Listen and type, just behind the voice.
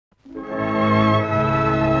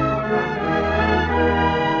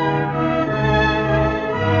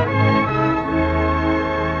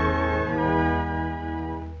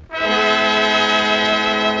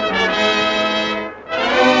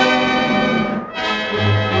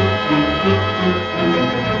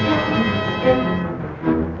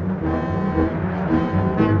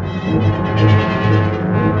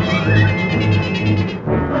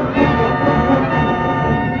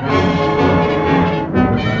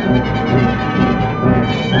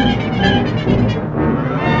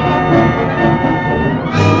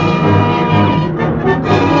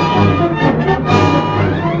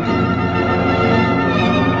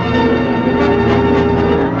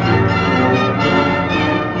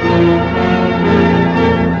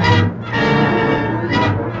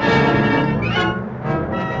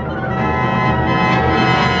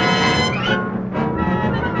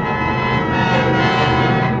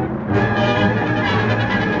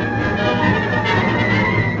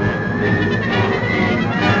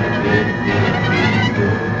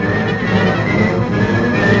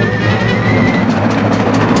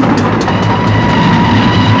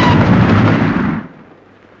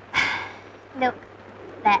Look,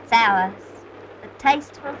 that's ours. The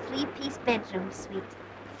tasteful three-piece bedroom suite.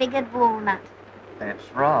 Figured walnut.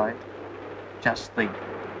 That's right. Just think,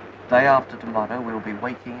 day after tomorrow we'll be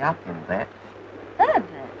waking up in that.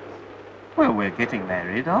 Herbert. Well, we're getting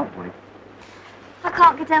married, aren't we? I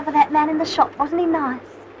can't get over that man in the shop. Wasn't he nice?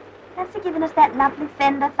 Thanks for giving us that lovely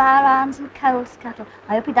fender, firearms and coal scuttle.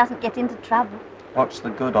 I hope he doesn't get into trouble. What's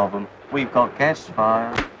the good of them? We've got gas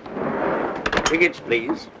fire. Tickets,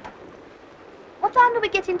 please. What time do we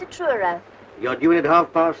get into Truro? You're due in at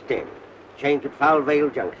 10:30. Change at Foul Vale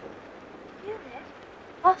Junction. You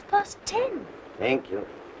there? 10:30. Thank you.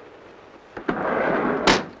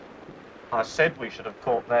 I said we should have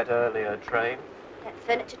caught that earlier train. That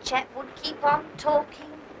furniture chap would keep on talking.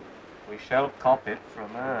 We shall cop it from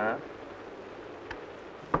her.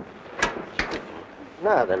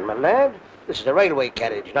 Now then, my lad, this is a railway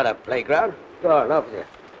carriage, not a playground. Go on, off with you.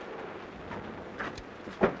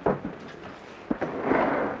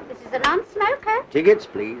 This is a non-smoker. Tickets,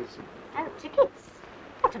 please. Oh, tickets.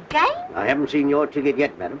 What a game. I haven't seen your ticket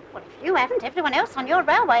yet, madam. Well, if you haven't, everyone else on your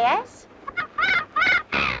railway has.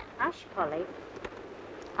 Hush, Polly.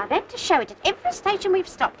 I beg to show it at every station we've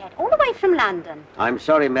stopped at, all the way from London. I'm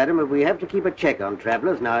sorry, madam, but we have to keep a check on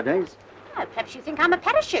travellers nowadays. Oh, perhaps you think I'm a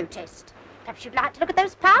parachutist. Perhaps you'd like to look at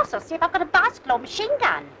those parcels, see if I've got a bicycle or machine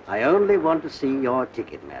gun. I only want to see your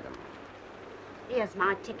ticket, madam. Here's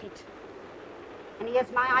my ticket. And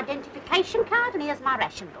here's my identification card, and here's my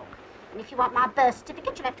ration book. And if you want my birth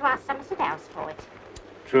certificate, you'll have to ask Somerset House for it.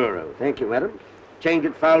 Truro. Thank you, madam. Change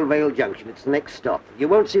at Foul Vale Junction. It's the next stop. You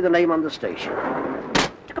won't see the name on the station.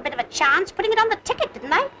 Took a bit of a chance putting it on the ticket,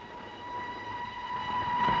 didn't they?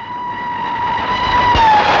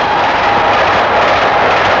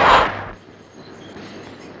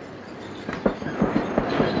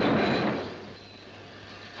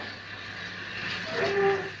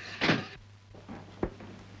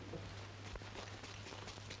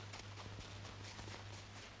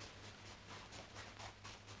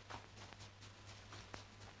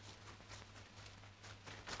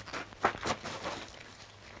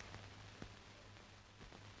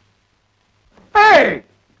 Hey!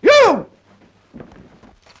 You!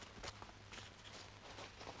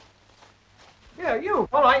 Yeah, you.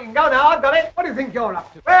 All right, you can go now. I've got it. What do you think you're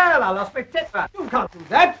up to? Well, I lost my tip. You can't do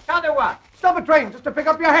that. Can't do what? Stop a train just to pick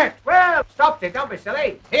up your hat. Well, stopped it. Don't be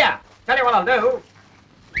silly. Here, tell you what I'll do.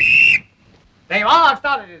 There you are. I've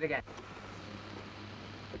started it again.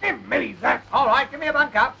 Give me that. All right, give me a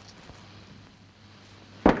bunk up.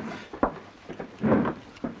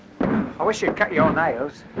 I wish you'd cut your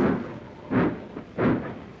nails.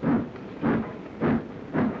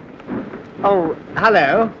 Oh,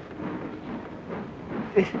 hello.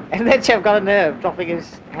 And that chap got a nerve dropping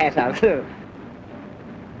his hat out. I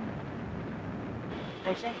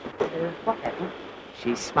say, what happened?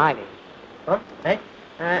 She's smiling. What? Eh?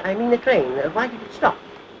 I mean the train. Why did it stop?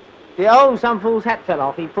 Some fool's hat fell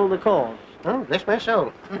off. He pulled the cord. Oh, bless my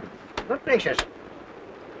soul. Good gracious.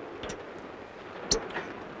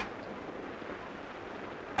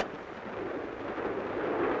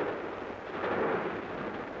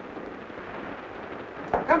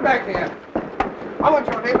 Come back here. I want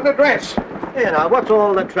your name and address. Here now, what's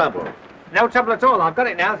all the trouble? No trouble at all. I've got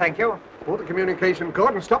it now, thank you. Pull the communication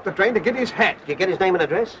cord and stop the train to get his hat. Did you get his name and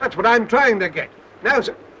address? That's what I'm trying to get. Now,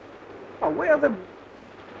 sir. Oh, where the...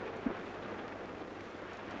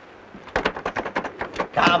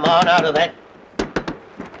 Come on, out of that.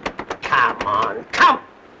 Come on, come!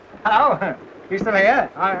 Hello. You still here?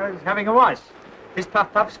 I was having a wash. This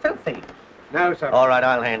puff's filthy. No, sir. All right,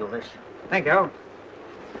 I'll handle this. Thank you.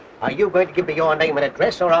 Are you going to give me your name and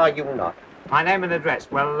address, or are you not? My name and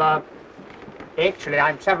address. Well, actually,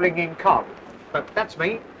 I'm travelling in Cog. But that's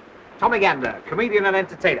me. Tommy Gander, comedian and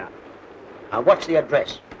entertainer. What's the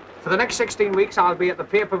address? For the next 16 weeks, I'll be at the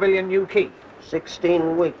Pier Pavilion, New Quay.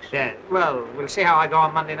 16 weeks. Yeah, well, we'll see how I go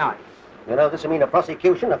on Monday night. You know, this will mean a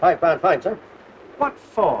prosecution, a £5 fine, sir. What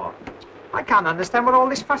for? I can't understand what all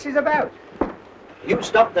this fuss is about. You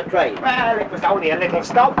stopped the train. Well, it was only a little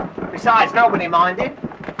stop. Besides, nobody minded.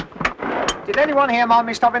 Did anyone here mind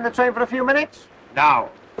me stopping the train for a few minutes? No.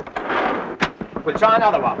 We'll try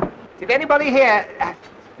another one. Did anybody here...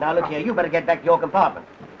 Now, look here, you better get back to your compartment.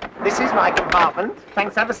 This is my compartment.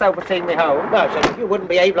 Thanks ever so for seeing me home. No, sir, if you wouldn't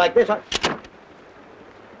behave like this,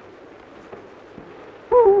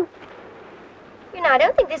 You know, I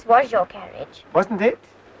don't think this was your carriage. Wasn't it?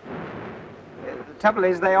 The trouble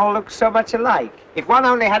is, they all look so much alike. If one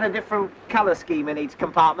only had a different colour scheme in each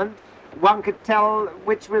compartment, one could tell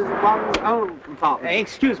which was one's own compartment.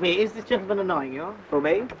 Excuse me, is this gentleman annoying you? For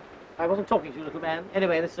me? I wasn't talking to you, little man.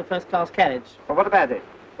 Anyway, this is a first-class carriage. Well, what about it?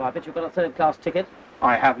 so I bet you've got a third-class ticket.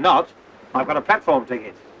 I have not. I've got a platform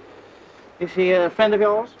ticket. Is she a friend of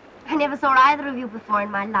yours? I never saw either of you before in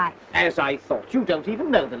my life. As I thought. You don't even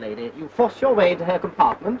know the lady. You force your way into her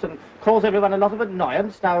compartment and cause everyone a lot of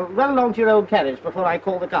annoyance. Now, run along to your own carriage before I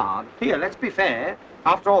call the guard. Here, let's be fair.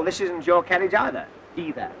 After all, this isn't your carriage either.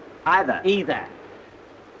 Either. Either.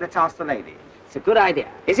 Let's ask the lady. It's a good idea.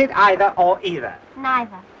 Is it either or either?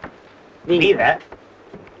 Neither. Neither.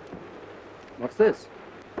 What's this?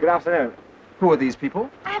 Good afternoon. Who are these people?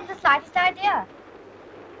 I haven't the slightest idea.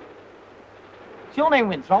 Is your name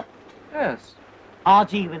Winthrop? Yes.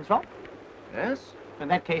 R.G. Winthrop? Yes? In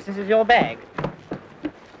that case, this is your bag.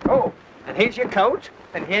 Oh, and here's your coat.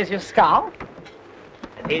 And here's your scarf.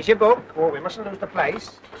 And here's your book. Oh, we mustn't lose the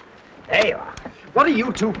place. There you are. What are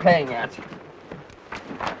you two playing at?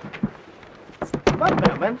 One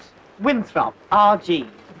moment. Winthrop, R.G.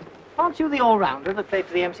 Aren't you the all-rounder that played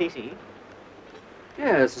for the MCC?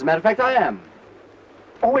 Yes, as a matter of fact, I am.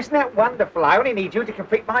 Oh, isn't that wonderful? I only need you to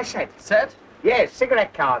complete my set. Set? Yes,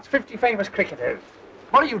 cigarette cards, 50 famous cricketers.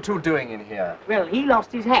 What are you two doing in here? Well, he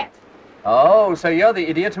lost his hat. Oh, so you're the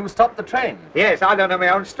idiot who stopped the train. Yes, I don't know my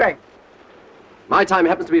own strength. My time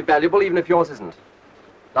happens to be valuable, even if yours isn't.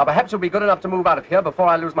 Now, perhaps you'll be good enough to move out of here before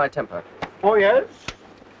I lose my temper. Oh, yes?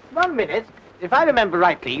 1 minute. If I remember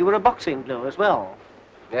rightly, you were a boxing blue as well.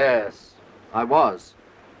 Yes, I was.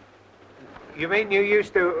 You mean you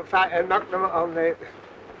used to knock them on the...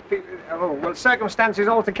 Oh, well, circumstances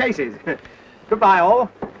alter cases. Goodbye,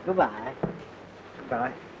 all. Goodbye.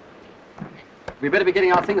 Goodbye. We'd better be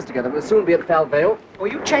getting our things together. We'll soon be at Falvale. Oh,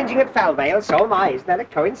 you changing at Falvale? So am I. Isn't that a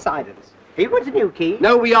coincidence? Have you got a new key?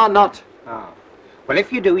 No, we are not. Oh. Well,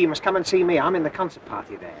 if you do, you must come and see me. I'm in the concert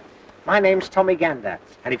party there. My name's Tommy Gander.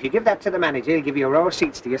 And if you give that to the manager, he'll give you a row of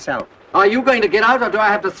seats to yourself. Are you going to get out, or do I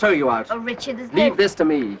have to throw you out? Oh, Richard, there's Leave this to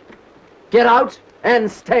me. Get out and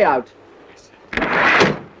stay out.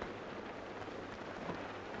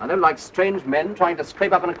 I don't like strange men trying to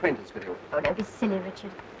scrape up an acquaintance with you. Oh, don't be silly, Richard.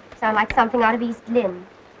 Sound like something out of East Lynne.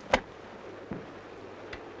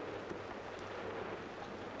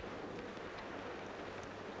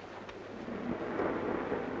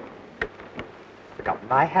 Forgotten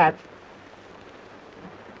my hat.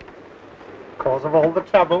 Cause of all the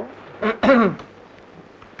trouble.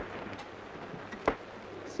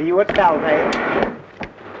 See you at Falvale.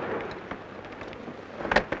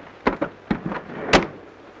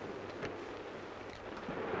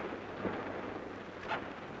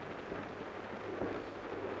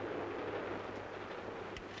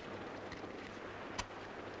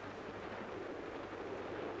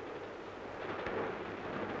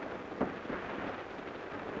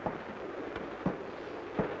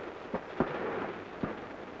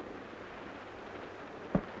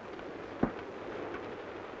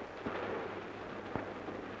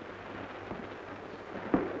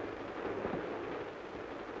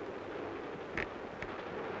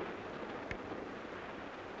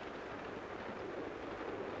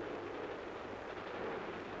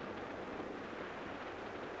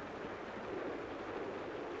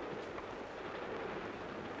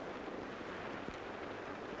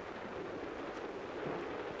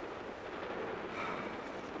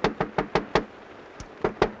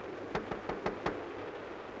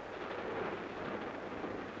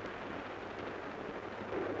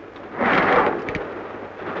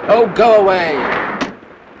 Oh, go away.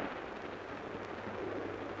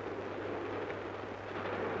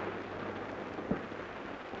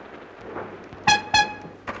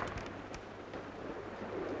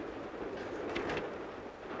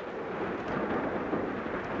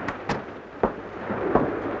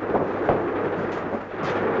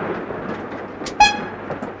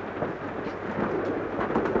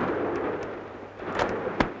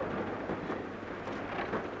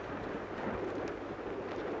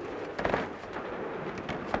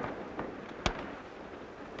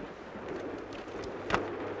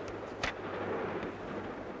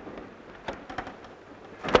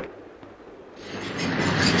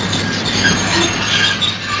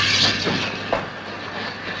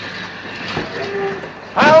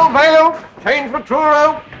 Falvale, change for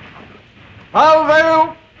Truro.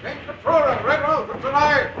 Falvale, change for Truro. Red Roof for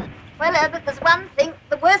tonight. Well, Herbert, there's one thing.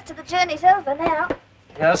 The worst of the journey's over now.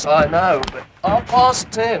 Yes, I know, but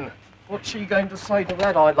 10:30. What's she going to say to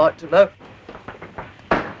that, I'd like to know?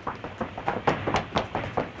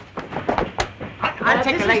 I'll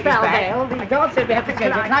take the ladies back. The guard said we have to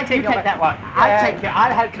go. Can I take that one? I'll take you.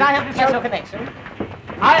 I'll help you. Can I have the special connection?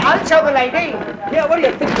 I'll tell the lady. Yeah, what do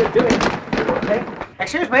you think you're doing?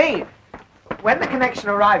 Excuse me. When the connection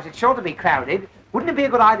arrives, it's sure to be crowded. Wouldn't it be a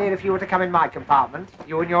good idea if you were to come in my compartment,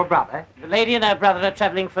 you and your brother? The lady and her brother are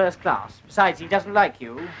travelling first class. Besides, he doesn't like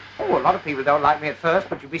you. Oh, a lot of people don't like me at first,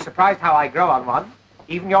 but you'd be surprised how I grow on one.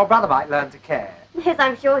 Even your brother might learn to care. Yes,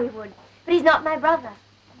 I'm sure he would. But he's not my brother.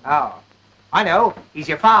 Oh, I know. He's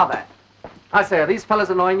your father. I say, are these fellas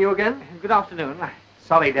annoying you again? Good afternoon.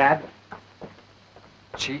 Sorry, Dad.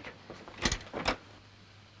 Cheek.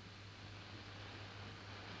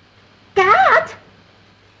 Guard!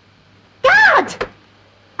 Guard!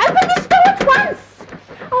 Open this door at once!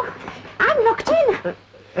 Oh, I'm locked in.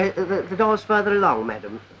 The door's further along,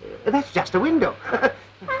 madam. That's just a window.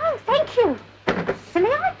 Oh, thank you.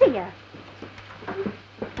 Silly idea.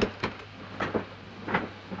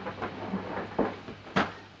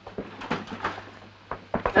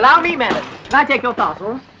 Allow me, madam. Can I take your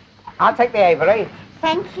parcel? I'll take the Avery.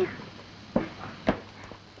 Thank you.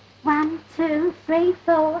 1, 2, 3,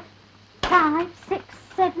 4, 5, 6,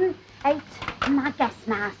 7, 8. My gas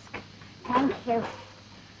mask. Thank you.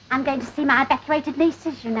 I'm going to see my evacuated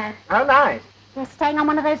nieces, you know. Oh, nice. They're staying on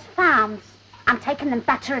one of those farms. I'm taking them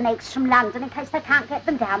butter and eggs from London in case they can't get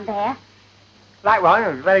them down there. Like one,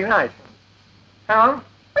 it was very nice. Hang on.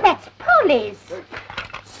 Well, that's Polly's.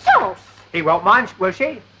 Sauce. He won't mind, will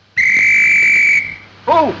she?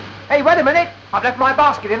 Oh, hey, wait a minute. I've left my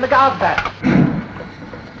basket in the guard van.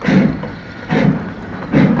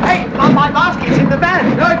 Hey, my basket's in the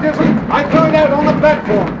van. No, it isn't. I threw it out on the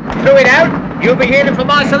platform. Threw it out? You'll be hearing from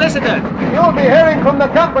my solicitor. You'll be hearing from the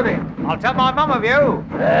company. I'll tell my mum of you.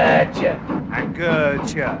 Gotcha. And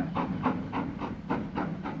gotcha.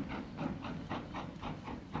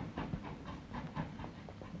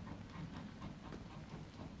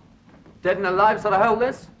 Dead and alive sort of hold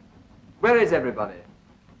this? Where is everybody?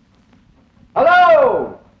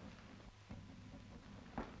 Hello?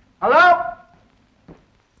 Hello?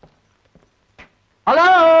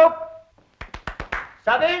 Hello?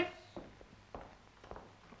 Service?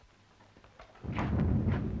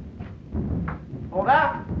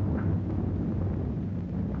 Order?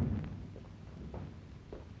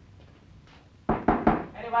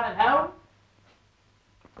 Anyone at home?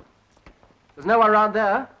 There's no one around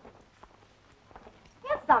there.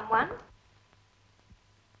 Here's someone.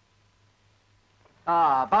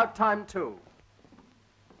 Ah, about time too.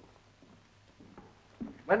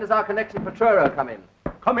 When does our connection for Truro come in?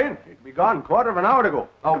 Come in. It began quarter of an hour ago.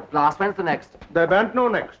 Oh, blast, when's the next? There ben't no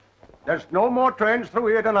next. There's no more trains through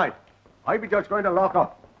here tonight. I be just going to lock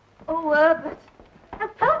up. Oh, Herbert. Oh,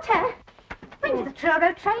 Porter. When does the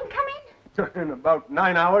Truro train come in? In about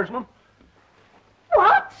 9 hours, ma'am.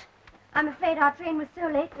 What? I'm afraid our train was so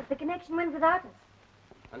late that the connection went without us.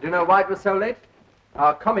 And do you know why it was so late?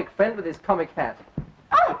 Our comic friend with his comic hat.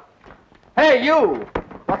 Oh, Hey, you!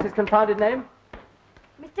 What's his confounded name?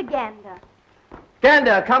 Mr. Gander.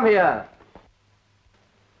 Gander, come here.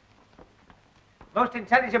 Most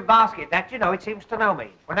intelligent basket, that, you know, it seems to know me.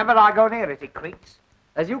 Whenever I go near it, it creaks.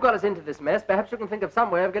 As you got us into this mess, perhaps you can think of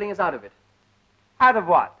some way of getting us out of it. Out of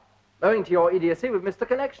what? Owing to your idiocy, we've missed the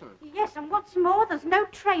connection. yes, and what's more, there's no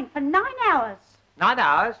train for 9 hours. 9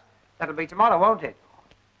 hours? That'll be tomorrow, won't it?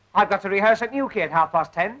 I've got to rehearse at Newquay at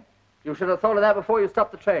 10:30. You should have thought of that before you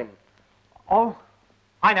stopped the train. Oh,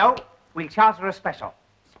 I know. We'll charter a special.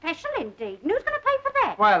 Special indeed. And who's going to pay for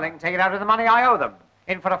that? Well, they can take it out of the money I owe them.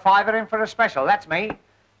 In for a fiver, in for a special. That's me.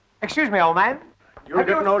 Excuse me, old man. You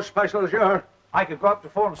get no specials here. I could go up to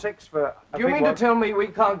 4 and 6 for a Do you big mean one. to tell me we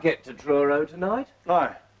can't get to Truro tonight?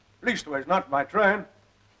 Aye. Leastways, not my train.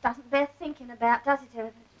 Doesn't bear thinking about, does it,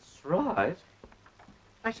 Herbert? That's right.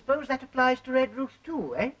 I suppose that applies to Red Roof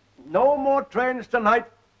too, eh? No more trains tonight.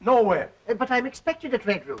 Nowhere. But I'm expected at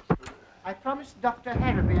Red Roof. I promised Dr.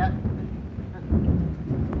 Harrowby.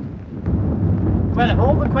 Well, of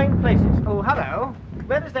all the quaint places. Oh, hello.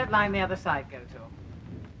 Where does that line the other side go to?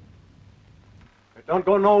 It don't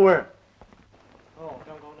go nowhere. Oh,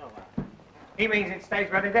 don't go nowhere. He means it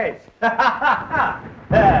stays where it is. I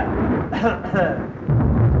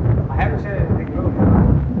haven't said anything rude.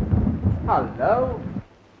 Hello?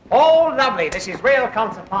 Oh, lovely. This is real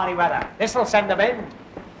concert party weather. This'll send them in.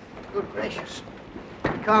 Good gracious.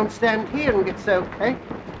 You can't stand here and get soaked, eh?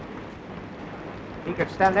 He could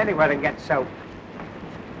stand anywhere and get soaked.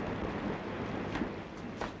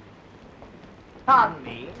 Pardon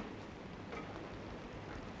me.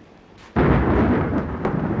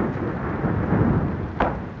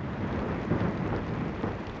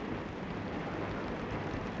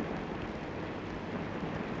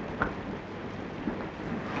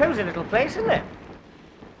 Cozy little place, isn't it?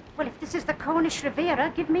 Well, if this is the Cornish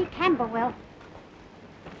Riviera, give me Camberwell.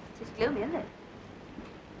 It's gloomy, isn't it?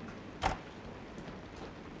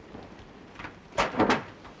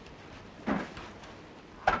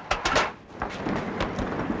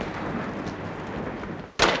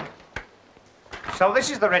 so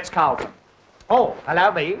this is the Ritz-Carlton. Oh,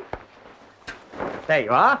 allow me. There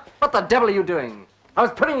you are. What the devil are you doing? I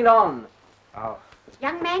was putting it on. Oh.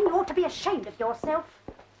 Young man, you ought to be ashamed of yourself.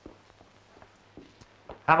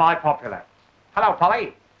 Am I popular? Hello,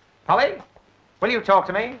 Polly. Polly? Will you talk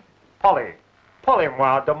to me? Polly. Polly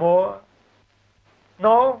moi d'amour.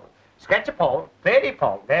 No? Sketch a Paul. Lady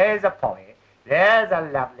Paul. There's a Polly. There's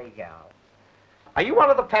a lovely girl. Are you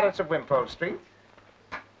one of the parrots of Wimpole Street?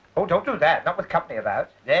 Oh, don't do that. Not with company about.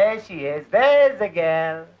 There she is. There's the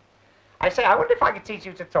girl. I say, I wonder if I could teach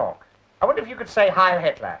you to talk. I wonder if you could say Heil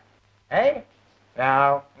Hitler. Eh?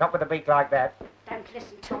 No, not with a beak like that. Don't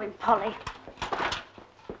listen to him, Polly.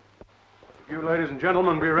 You ladies and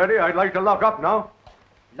gentlemen be ready. I'd like to lock up now.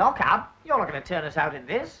 Lock up? You're not going to turn us out in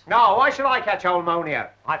this. No, why should I catch old pneumonia?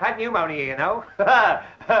 I've had pneumonia, you know.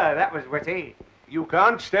 That was witty. You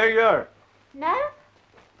can't stay here. No?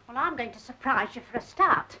 Well, I'm going to surprise you for a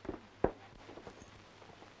start.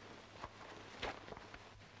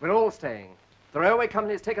 We're all staying. The railway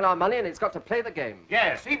company has taken our money and it's got to play the game.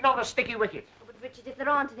 Yes, even on the sticky wicket. But Richard, if there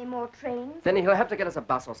aren't any more trains... Then he'll have to get us a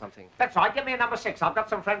bus or something. That's right, give me a number 6. I've got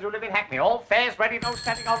some friends who live in Hackney. All fares ready, no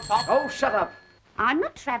standing on top. Oh, shut up. I'm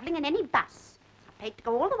not travelling in any bus. I paid to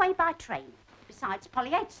go all the way by train. Besides, Polly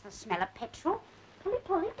hates the smell of petrol.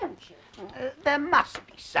 Polly, don't you? There must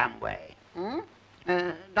be some way.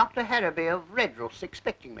 Dr. Harraby of Redruth's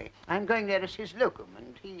expecting me. I'm going there as his locum,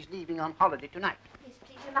 and he's leaving on holiday tonight. Please,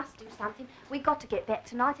 you must do something. We've got to get back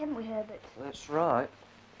tonight, haven't we, Herbert? That's right.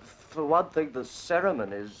 For one thing, the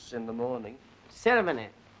ceremony's in the morning. Ceremony?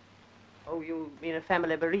 Oh, you mean a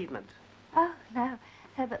family bereavement? Oh, no.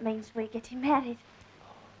 Herbert means we're getting married.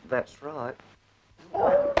 That's right.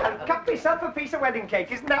 Oh, I've cut myself a piece of wedding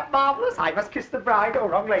cake. Isn't that marvellous? I must kiss the bride. Oh,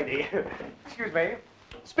 wrong lady. Excuse me.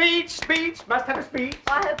 Speech. Must have a speech.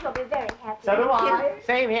 I hope you'll be very happy. So do I.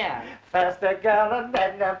 Same here. First a girl and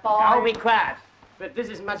then a boy. I'll be quiet. But this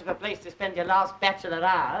isn't much of a place to spend your last bachelor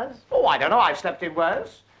hours. Oh, I don't know. I've slept in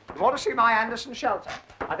worse. You want to see my Anderson shelter?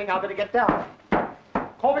 I think I'll better get down.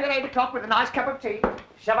 Call me at 8 o'clock with a nice cup of tea.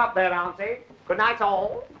 Shut up there, Auntie. Good night,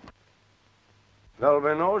 all. There'll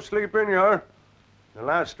be no sleep in here. The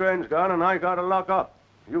last train's gone and I gotta lock up.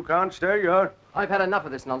 You can't stay here. I've had enough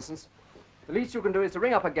of this nonsense. The least you can do is to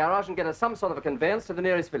ring up a garage and get us some sort of a conveyance to the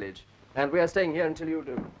nearest village. And we are staying here until you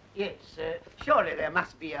do. Yes, surely there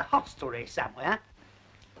must be a hostelry somewhere.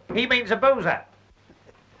 He means a boozer.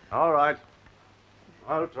 All right.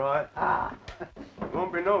 I'll try.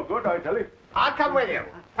 Won't be no good, I tell you. I'll come with you.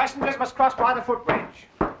 Passengers must cross by the footbridge.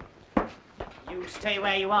 You stay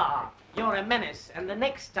where you are. You're a menace, and the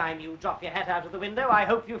next time you drop your hat out of the window, I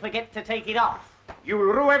hope you forget to take it off. You will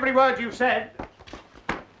rue every word you've said.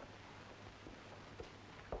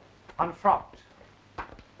 Unfrocked.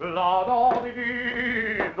 La da dee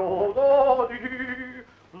dee, do da dee dee,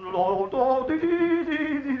 la da dee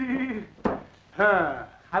dee dee dee.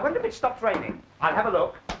 I wonder if it stopped raining. I'll have a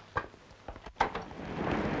look.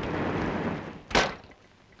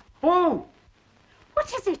 Oh!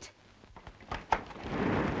 What is it?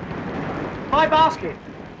 My basket.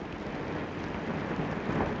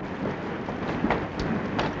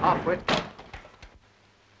 Halfwit.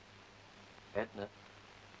 Edna,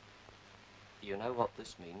 you know what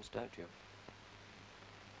this means, don't you?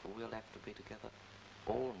 We'll have to be together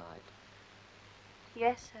all night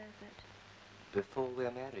Yes, Herbert. before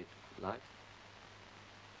we're married, like.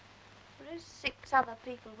 There is 6 other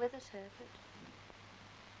people with us, Herbert.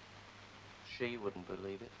 She wouldn't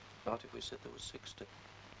believe it, not if we said there was 60,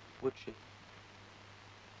 would she?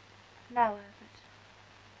 No, Herbert.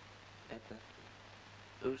 Edna,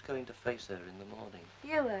 who's going to face her in the morning?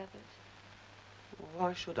 You, Herbert.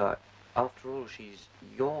 Why should I? After all, she's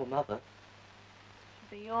your mother.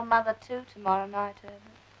 She'll be your mother, too, tomorrow night, Herbert.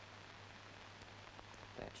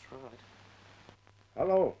 That's right.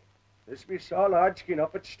 Hello. This be Saul Hodgkin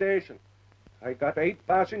up at station. I got 8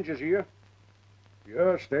 passengers here.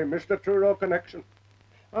 Yes, they missed the Truro connection.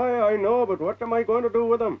 I know, but what am I going to do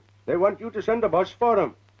with them? They want you to send a bus for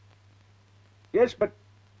them. Yes, but...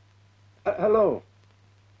 hello.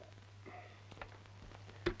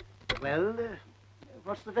 Well,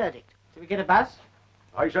 what's the verdict? Do we get a bus?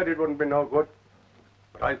 I said it wouldn't be no good.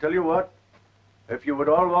 But I'll tell you what. If you would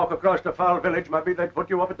all walk across the foul village, maybe they'd put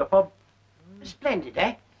you up at the pub. Splendid,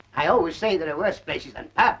 eh? I always say there are worse places than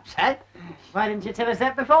pubs, eh? Why didn't you tell us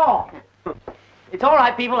that before? It's all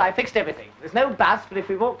right, people. I fixed everything. There's no bus, but if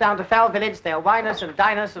we walk down to Foul Village, they'll wine us and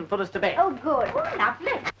dine us and put us to bed. Oh, good. Oh,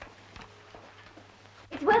 lovely.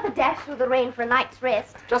 It's worth a dash through the rain for a night's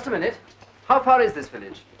rest. Just a minute. How far is this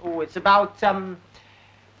village? Oh, it's about,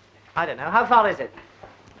 I don't know. How far is it?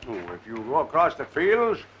 Oh, if you go across the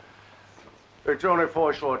fields, It's only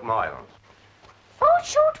 4 short miles. 4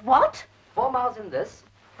 short what? 4 miles in this.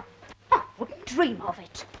 I wouldn't dream of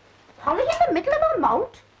it. Polly in the middle of a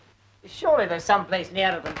moat? Surely there's some place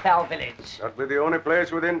nearer than Pell Village. That'll be the only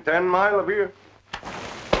place within 10 mile of here.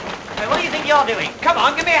 Hey, what do you think you're doing? Come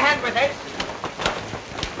on, give me a hand with this.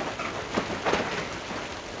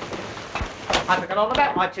 I forgot all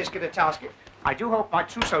about my tisket and tasket. I do hope my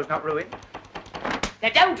trousseau's not ruined. Now,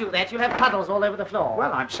 don't do that. You'll have puddles all over the floor.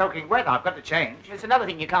 Well, I'm soaking wet. I've got to change. There's another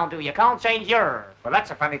thing you can't do. You can't change your. Well, that's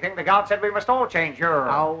a funny thing. The guard said we must all change your...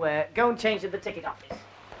 Oh, go and change at the ticket office.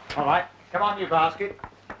 All right. Come on, you basket.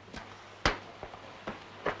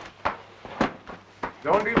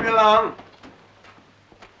 Don't leave me alone.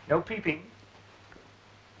 No peeping.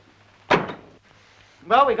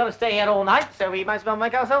 Well, we've got to stay here all night, so we might as well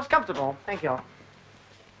make ourselves comfortable. Thank you.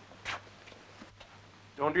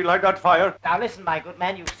 Don't you like that fire? Now, listen, my good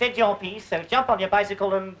man. You've said your piece, so jump on your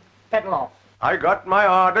bicycle and pedal off. I got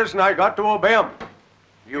my orders and I got to obey 'em.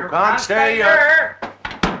 You can't stay here.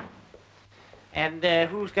 And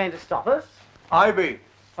who's going to stop us? I be.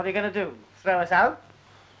 What are you going to do? Throw us out?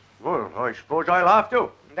 Well, I suppose I'll have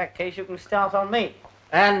to. In that case, you can start on me.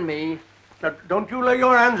 And me. Now, don't you lay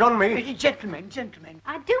your hands on me. Gentlemen.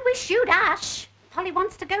 I do wish you'd hush. Polly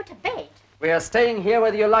wants to go to bed. We are staying here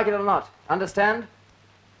whether you like it or not. Understand?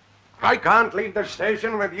 I can't leave the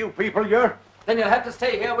station with you people here. Then you'll have to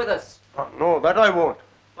stay here with us. Oh, no, that I won't.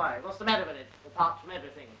 Why, what's the matter with it, apart from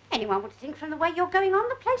everything? Anyone would think from the way you're going on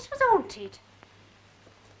the place was haunted.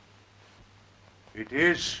 It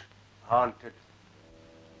is haunted.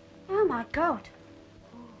 Oh, my God.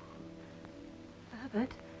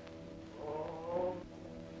 Herbert.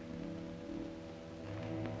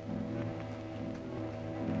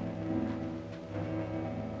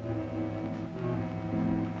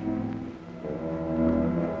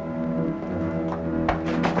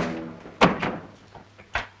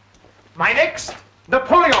 My next,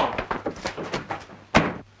 Napoleon.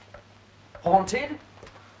 Haunted?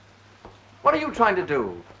 What are you trying to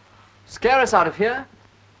do? Scare us out of here?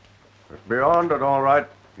 It's beyond it, all right.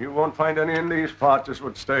 You won't find any in these parts that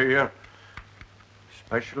would stay here.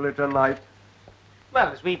 Especially tonight. Well,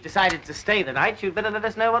 as we've decided to stay the night, you'd better let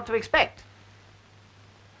us know what to expect.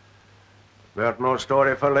 There's no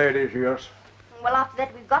story for ladies, yours. Well, after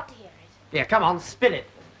that, we've got to hear it. Yeah, come on, spill it.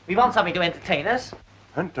 We want something to entertain us.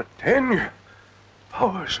 Entertain you?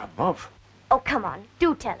 Powers above. Oh, come on.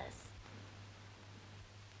 Do tell us.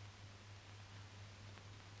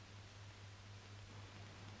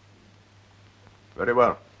 Very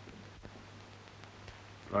well.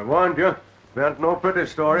 I warned you. There's no pretty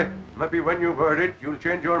story. Maybe when you've heard it, you'll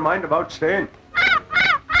change your mind about staying.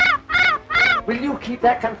 Will you keep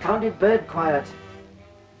that confounded bird quiet?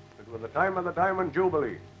 It was the time of the Diamond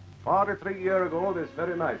Jubilee. 43 years ago this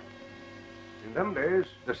very night. In them days,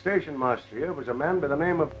 the station master here was a man by the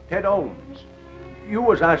name of Ted Owens. You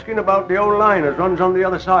was asking about the old line that runs on the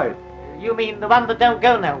other side. You mean the one that don't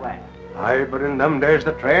go nowhere? Aye, but in them days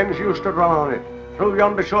the trains used to run on it, through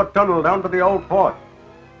yonder short tunnel down to the old port.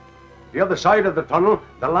 The other side of the tunnel,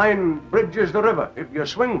 the line bridges the river. If you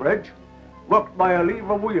swing bridge, worked by a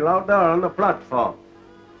lever wheel out there on the platform.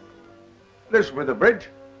 This was the bridge.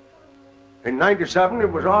 In '97,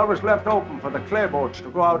 it was always left open for the clay boats to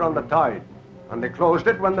go out on the tide, and they closed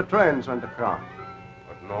it when the trains went across.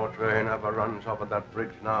 But no train ever runs over that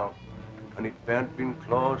bridge now, and it ain't been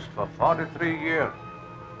closed for 43 years.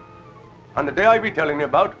 On the day I be telling you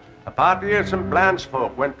about, a party of St. Blanche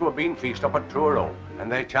folk went to a bean feast up at Truro,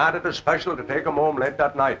 and they chartered a special to take 'em home late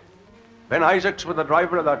that night. Ben Isaacs was the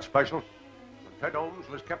driver of that special, and Ted Owens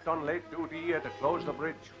was kept on late duty here to close the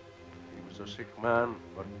bridge. He was a sick man,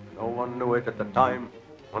 but no one knew it at the time.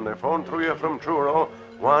 When they phoned through here from Truro,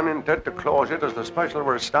 wanting Ted to close it as the special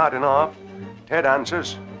were starting off, Ted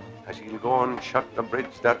answers as he'll go and shut the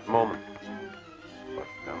bridge that moment. But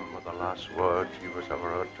them were the last words he was ever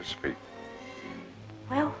heard to speak.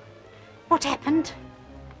 Well, what happened?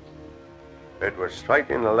 It was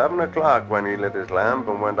striking 11 o'clock when he lit his lamp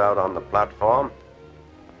and went out on the platform.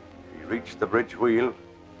 He reached the bridge wheel,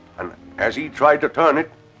 and as he tried to turn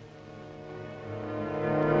it, it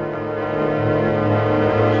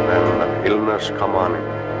was then that illness come on him.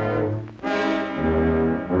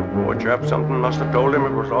 Poor chap, something must have told him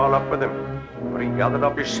it was all up with him. But he gathered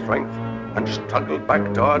up his strength and struggled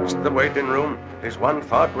back towards the waiting room. His one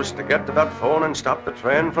thought was to get to that phone and stop the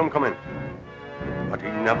train from coming. But he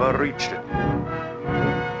never reached it.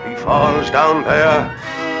 He falls down there,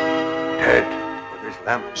 dead, with his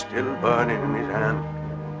lamp still burning in his hand.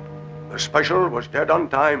 The special was dead on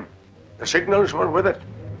time. The signals were with it,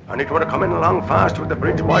 and it would have come in along fast with the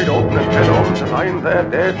bridge wide open and Ted Owens lying there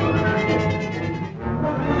dead.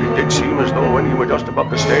 It did seem as though when he were just above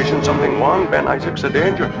the station, something warned Ben Isaacs of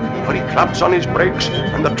danger, for he claps on his brakes,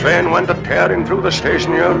 and the train went a-tearing through the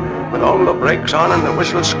station here, with all the brakes on and the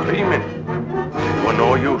whistle screaming. It were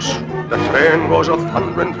no use. The train goes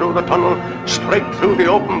a-thundering through the tunnel, straight through the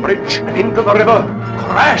open bridge, and into the river.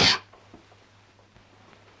 Crash!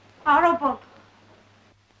 Horrible.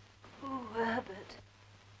 Oh, Herbert.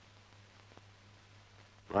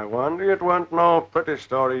 I wonder it weren't no pretty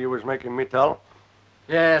story you was making me tell.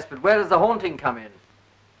 Yes, but where does the haunting come in?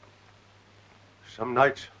 Some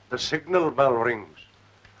nights the signal bell rings,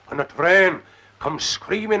 and a train comes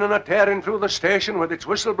screaming and a-tearing through the station with its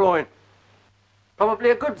whistle blowing.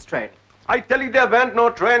 Probably a goods train. I tell you, there ain't no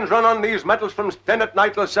trains run on these metals from 10 at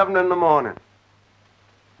night till 7 in the morning.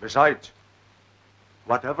 Besides,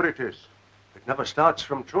 whatever it is, it never starts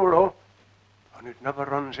from Truro, and it never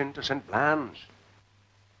runs into St. Blan's.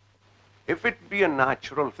 If it be a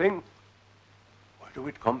natural thing, where do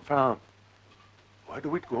it come from? Where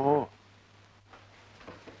do it go?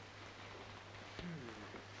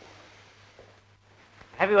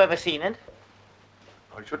 Have you ever seen it?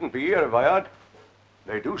 I shouldn't be here if I had.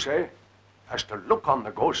 They do say, as to look on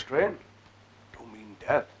the ghost train, do mean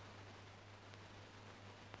death.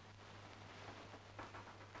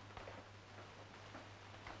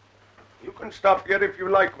 You can stop here if you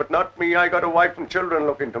like, but not me. I got a wife and children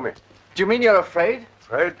looking to me. Do you mean you're afraid?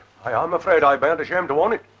 Afraid? I am afraid. I ain't ashamed to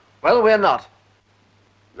own it. Well, we're not.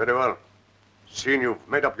 Very well. Seeing you've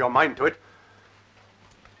made up your mind to it.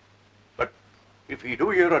 But if he do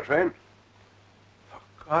hear a train, for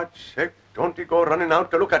God's sake, don't he go running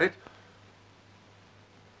out to look at it?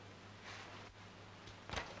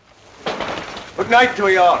 Good night to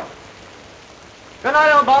you all. Good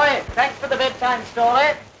night, old boy. Thanks for the bedtime story.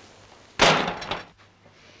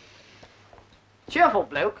 Cheerful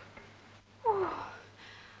bloke. Oh,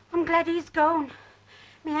 I'm glad he's gone.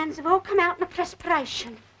 My hands have all come out in a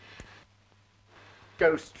perspiration.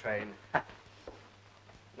 Ghost train.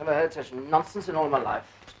 Never heard such nonsense in all my life.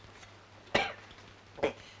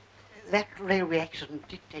 That railway accident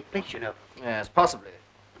did take place, you know. Yes, possibly.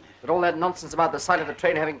 But all that nonsense about the sight of the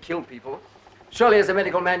train having killed people. Surely as a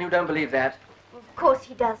medical man you don't believe that. Of course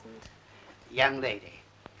he doesn't. Young lady,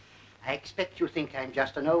 I expect you think I'm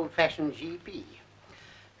just an old-fashioned GP.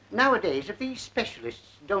 Nowadays, if these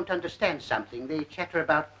specialists don't understand something, they chatter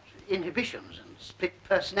about inhibitions and split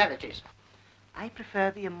personalities. I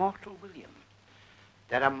prefer the immortal William.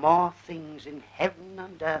 There are more things in heaven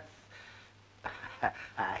and earth.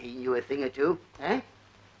 He knew a thing or two, eh?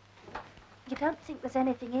 You don't think there's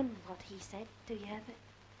anything in what he said, do you, Herbert?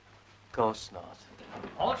 Of course not.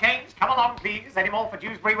 All change, come along, please. Any more for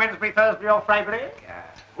Dewsbury, Wednesbury, Thursbury, or Freybury?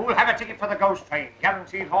 Who'll have a ticket for the ghost train?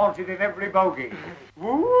 Guaranteed haunted in every bogie.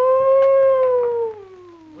 Woo!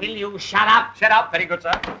 Will you shut up? Shut up. Very good,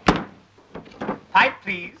 sir. Pipe,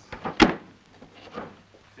 please.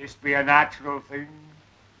 This be a natural thing.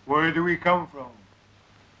 Where do we come from?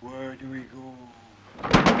 Where do we go?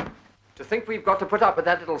 To think we've got to put up with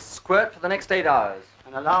that little squirt for the next 8 hours.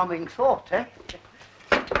 An alarming thought, eh?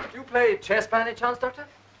 Do you play chess by any chance, Doctor?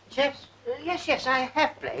 Chess? Yes, I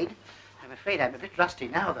have played. I'm afraid I'm a bit rusty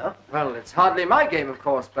now, though. Well, it's hardly my game, of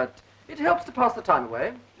course, but it helps to pass the time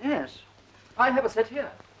away. Yes. I have a set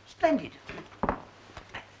here. Splendid.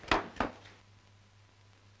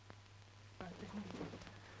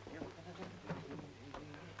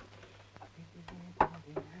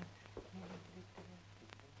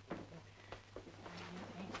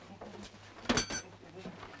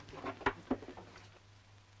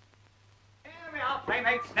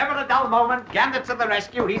 Playmates, never a dull moment. Gambit to the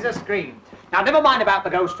rescue, he's a scream. Now, never mind about the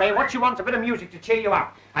ghost train. What you want is a bit of music to cheer you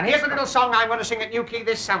up. And here's a little song I'm going to sing at New Key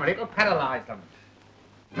this summer. It'll paralyze them.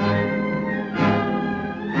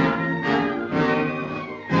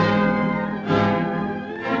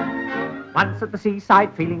 Once at the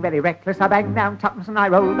seaside, feeling very reckless, I banged down tuppence and I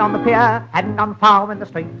rolled on the pier. Hadn't gone far when the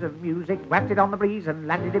strains of music wafted on the breeze and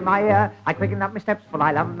landed in my ear. I quickened up my steps, for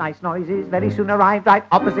I love nice noises. Very soon arrived right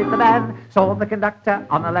opposite the band. Saw the conductor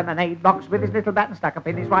on a lemonade box with his little baton stuck up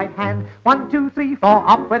in his right hand. 1, 2, 3, 4,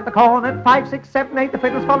 up went the cornet. 5, 6, 7, 8, the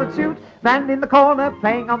fiddles followed suit. Man in the corner,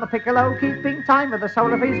 playing on the piccolo, keeping time with the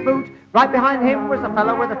sole of his boot. Right behind him was a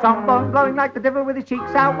fellow with a trombone, blowing like the devil with his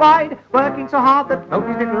cheeks out wide, working so hard that both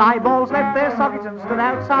his little eyeballs left off their sockets and stood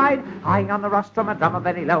outside, eyeing on the rostrum a drummer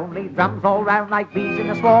very lonely, drums all round like bees in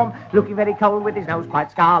a swarm, looking very cold with his nose quite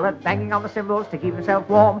scarlet, banging on the cymbals to keep himself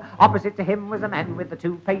warm. Opposite to him was a man with the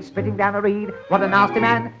two-face spitting down a reed. What a nasty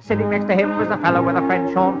man! Sitting next to him was a fellow with a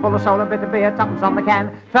French horn, full of soul and bit of beer, tuppence on the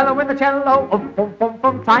can. Fellow with the cello,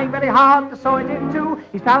 trying very hard to saw it in two.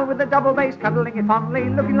 His pal with the double bass, cuddling it fondly,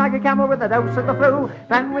 looking like a camel with a dose of the flu.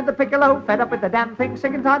 Man with the piccolo, fed up with the damn thing,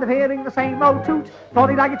 sick and tired of hearing the same old toot. Thought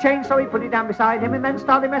he'd like a change, so he put it down beside him and then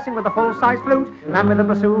started messing with a full-size flute. Man with the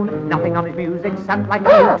bassoon, nothing on his music, sat like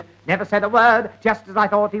a mute. Never said a word, just as I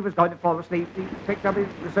thought he was going to fall asleep. He picked up his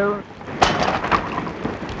bassoon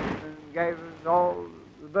and gave us all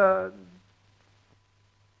the birds.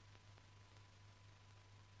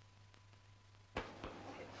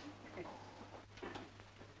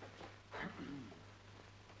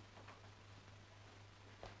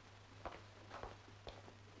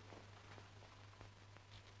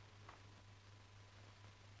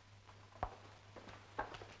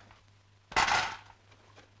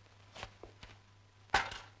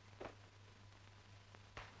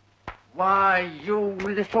 Why, you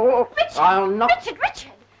little... Richard! I'll not...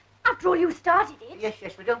 Richard! After all, you started it.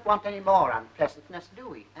 Yes, we don't want any more unpleasantness, do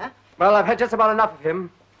we, huh? Well, I've had just about enough of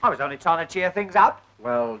him. I was only trying to cheer things up.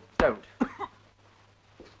 Well, don't.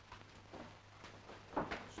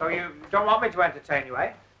 So you don't want me to entertain you,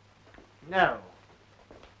 eh? No.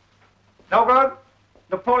 No good?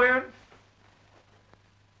 Napoleon?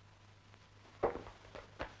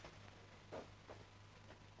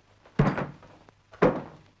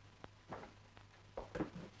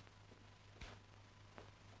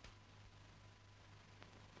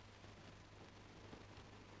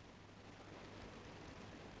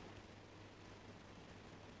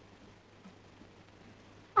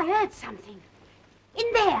 I heard something. In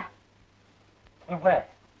there. And where?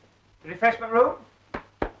 The refreshment room?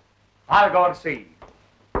 I'll go and see.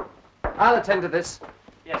 I'll attend to this.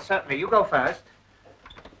 Yes, certainly. You go first.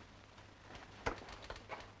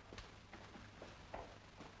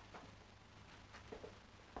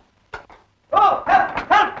 Oh, help!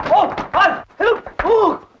 Help! Oh, help!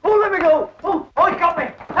 Oh, let me go! Oh, he got me!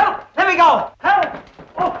 Help! Let me go! Help!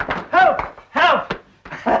 Oh, help! Help!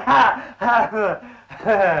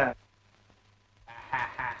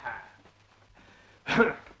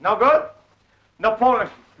 No good? Napoleon,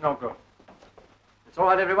 no good. It's all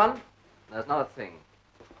right, everyone. There's not a thing.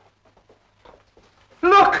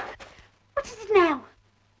 Look! What is it now?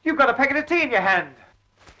 You've got a packet of tea in your hand.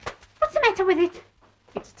 What's the matter with it?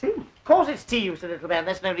 It's tea. Of course it's tea, you silly little man.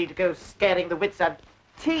 There's no need to go scaring the wits out.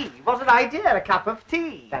 Tea. What an idea, a cup of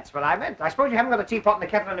tea. That's what I meant. I suppose you haven't got a teapot and a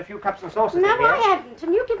kettle and a few cups and saucers No, in here. I haven't.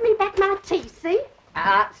 And you give me back my tea, see?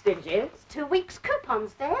 Stingy. It's 2 weeks'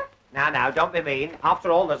 coupons there. Now, don't be mean.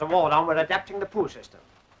 After all, there's a war on. We're adapting the poo system.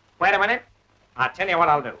 Wait a minute. I'll tell you what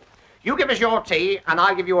I'll do. You give us your tea, and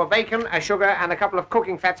I'll give you a bacon, a sugar, and a couple of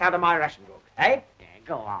cooking fats out of my ration book. Eh? Yeah,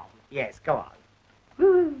 go on. Yes, go on.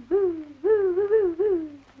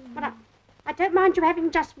 But I don't mind you having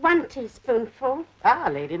just 1 teaspoonful.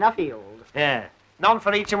 Lady Nuffield. Yeah. None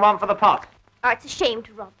for each and one for the pot. Oh, it's a shame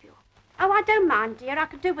to rob you. Oh, I don't mind, dear. I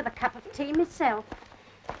could do with a cup of tea myself.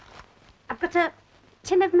 I've got a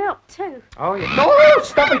tin of milk, too. Oh, yeah. No,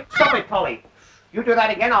 stop it, Polly. You do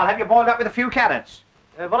that again, I'll have you boiled up with a few carrots.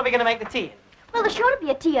 What are we going to make the tea in? Well, there's sure to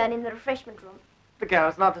be a tea urn in the refreshment room. The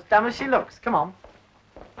girl's not as dumb as she looks. Come on.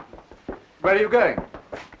 Where are you going?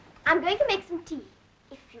 I'm going to make some tea,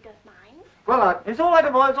 if you don't mind. Well, It's all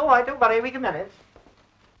right, boy. It's all right. Don't worry. We can manage.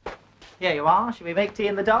 Here you are. Shall we make tea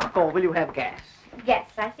in the dark, or will you have gas? Yes,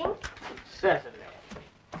 I think. Certainly.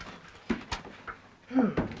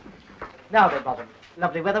 Now then, Bottom.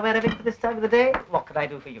 Lovely weather we're having for this time of the day. What can I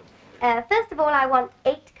do for you? First of all, I want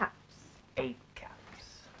 8 cups. 8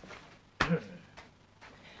 cups.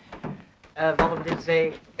 Bottom did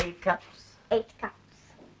say 8 cups? 8 cups.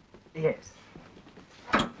 Yes.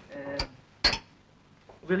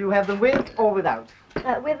 Will you have them with or without?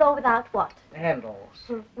 With or without what? Handles.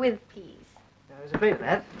 With, please. I was afraid of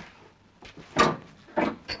that.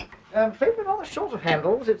 I'm afraid we're rather short of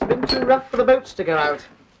handles. It's been too rough for the boats to go out.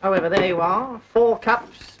 However, there you are. 4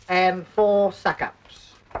 cups and 4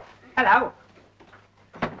 suck-ups. Hello.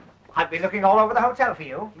 I've been looking all over the hotel for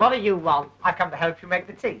you. What do you want? I've come to help you make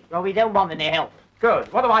the tea. Well, we don't want any help. Good.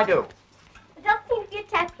 What do I do? There does seem to be a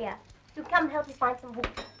tap here. Do come help me find some water.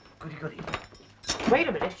 Goody. Wait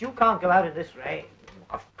a minute. You can't go out in this rain.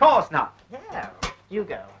 Of course not. No. You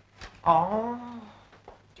go. Oh.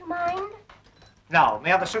 Do you mind? No,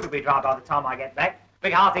 my other suit will be dry by the time I get back.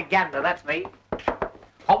 Big-hearted gander, that's me.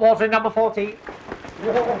 Hot water in number 14.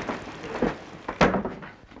 Whoa.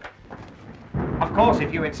 Of course,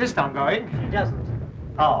 if you insist on going. He doesn't.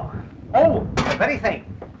 Oh. Oh, the very thing.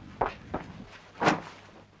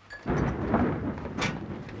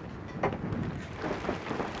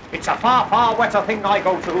 It's a far, far wetter thing I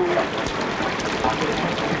go to.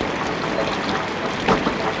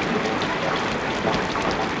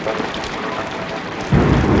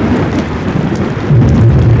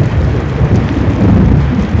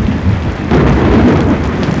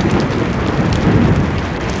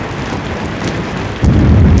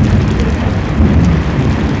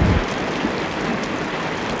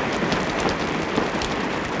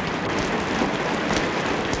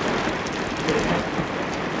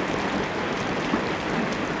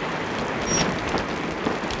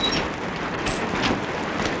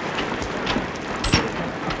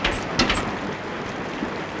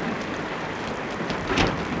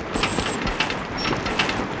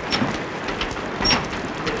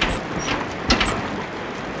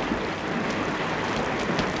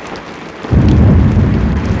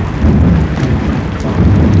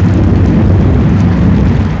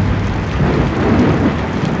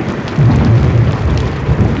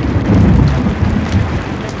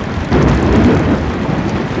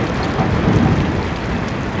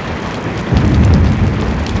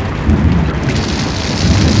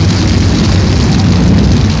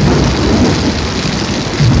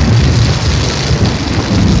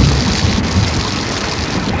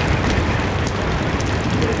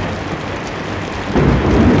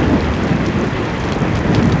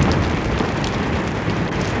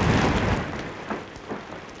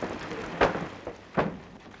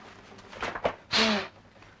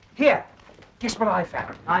 Here, guess what I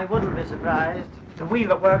found? I wouldn't be surprised. The wheel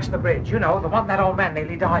that works the bridge, you know, the one that old man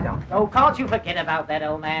nearly died on. Oh, can't you forget about that,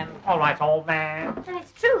 old man? All right, old man. And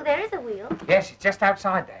it's true, there is a wheel. Yes, it's just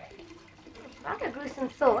outside there. It's rather a gruesome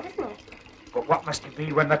thought, isn't it? But what must it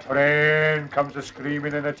be when the train comes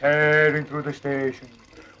a-screaming and a-tearing through the station,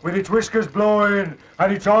 with its whiskers blowing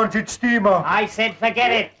and its haunted steamer? I said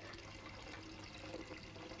forget it.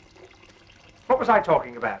 What was I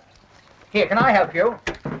talking about? Here, can I help you?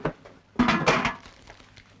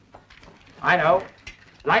 I know.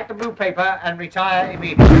 Light the blue paper and retire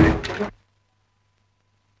immediately.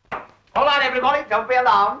 Hold on, everybody. Don't be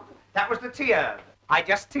alarmed. That was the T-urn. I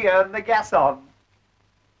just T-urned the gas on.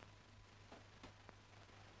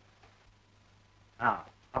 Ah,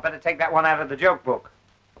 I better take that one out of the joke book.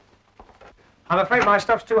 I'm afraid my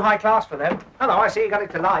stuff's too high class for them. Hello, I see you got it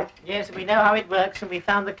to light. Yes, we know how it works, and we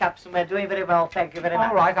found the cups, and we're doing very well. Thank you very much.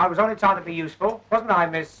 All right, I was only trying to be useful. Wasn't I,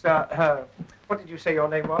 Miss, what did you say your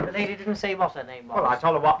name was? The lady didn't say what her name was. Well, I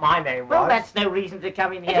told her what my name was. Well, that's no reason to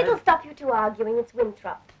come in If here. it'll stop you two arguing, it's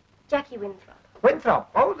Winthrop. Jackie Winthrop. Winthrop.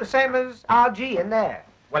 Oh, the same as R.G. in there.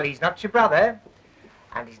 Well, he's not your brother,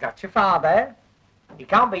 and he's not your father. He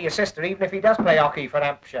can't be your sister, even if he does play hockey for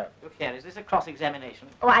Hampshire. Look here, is this a cross-examination?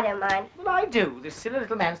 Oh, I don't mind. Well, I do. This silly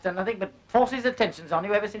little man's done nothing but force his attentions on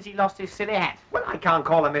you ever since he lost his silly hat. Well, I can't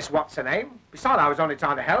call her Miss What's-her-name. Besides, I was only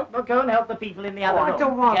trying to help. Well, go and help the people in the other room. I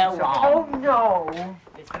don't want Go to. on. Oh, no.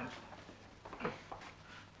 Listen.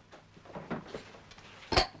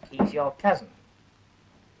 He's your cousin.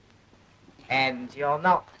 And you're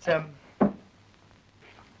not,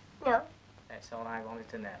 No. That's all I wanted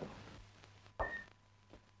to know.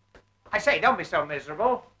 I say, don't be so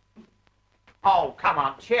miserable. Oh, come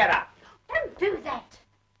on, cheer up. Don't do that.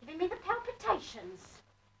 Giving me the palpitations.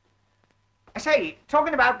 I say,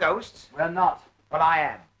 talking about ghosts. We're not. Well, I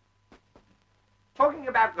am. Talking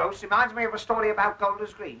about ghosts reminds me of a story about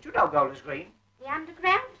Golders Green. Do you know Golders Green? The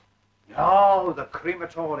underground? No, the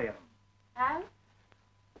crematorium. Oh?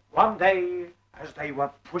 One day, as they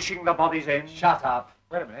were pushing the bodies in... Shut up.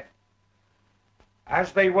 Wait a minute.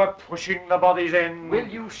 As they were pushing the bodies in... Will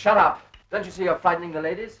you shut up? Don't you see you're frightening the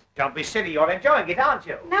ladies? Don't be silly, you're enjoying it, aren't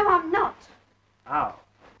you? No, I'm not. Oh.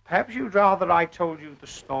 Perhaps you'd rather I told you the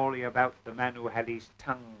story about the man who had his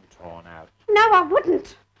tongue torn out. No, I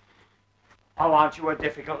wouldn't. Oh, aren't you a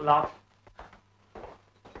difficult lot?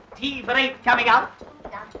 Tea break coming up.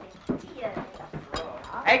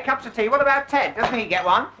 8 cups of tea. What about Ted? Doesn't he get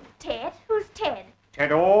one? Ted? Who's Ted?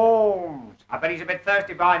 Ted Holmes. I bet he's a bit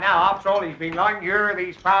thirsty by now. After all, he's been lying here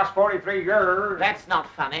these past 43 years. That's not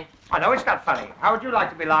funny. I know it's not funny. How would you like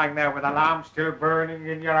to be lying there with a lamp still burning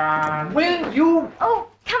in your hand? Will you? Oh,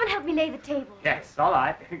 come and help me lay the table. Yes, all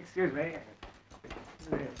right. Excuse me.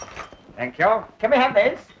 Thank you. Can we have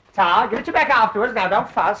this? Tar, give it to back afterwards. Now, don't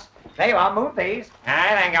fuss. There you are. Move these.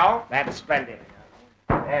 And there you go. That's splendid.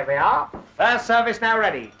 There we are. First service now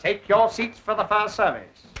ready. Take your seats for the first service.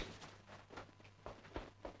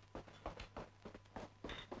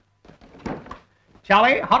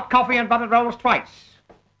 Charlie, hot coffee and buttered rolls twice.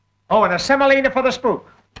 Oh, and a semolina for the spook.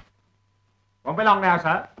 Won't be long now,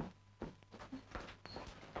 sir.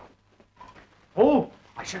 Oh,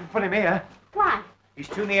 I shouldn't put him here. Why? He's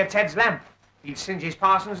too near Ted's lamp. He'd singe his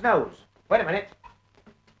parson's nose. Wait a minute.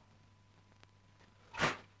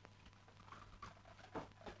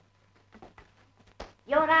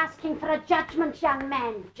 You're asking for a judgment, young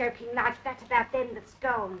man, joking like that about them that's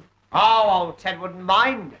gone. Oh, old Ted wouldn't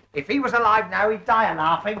mind. If he was alive now, he'd die of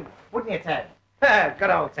laughing. Wouldn't you, Ted? Good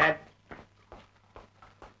old Ted.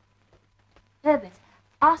 Herbert,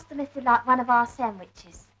 ask them if they like one of our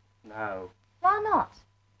sandwiches. No, Why not?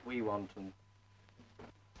 we want them.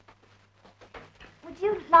 Would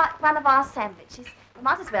you like one of our sandwiches? We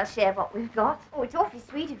might as well share what we've got. Oh, it's awfully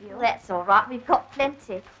sweet of you. Well, that's all right. We've got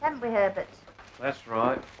plenty, haven't we, Herbert? That's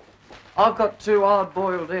right. I've got 2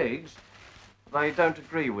 hard-boiled eggs. They don't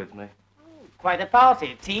agree with me. Quite a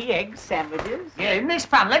party. Tea, eggs, sandwiches. Yeah, isn't this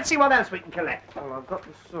fun? Let's see what else we can collect. Well, I've got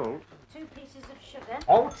the salt. 2 pieces of sugar.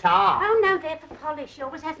 Oh, tar. Oh, no, they're for polish. She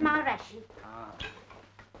always has my ration.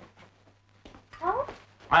 Oh?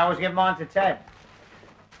 I always give mine to Ted.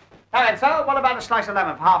 All right, so what about a slice of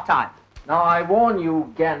lemon for half-time? Now, I warn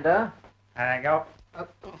you, Gander. There you go.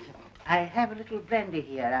 I have a little brandy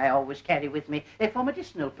here I always carry with me, for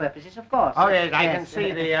medicinal purposes, of course. Oh, yes, I can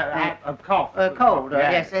see the cough. Cold,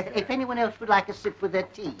 Yes. yes. If anyone else would like a sip with their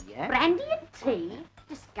tea, yeah? Brandy and tea?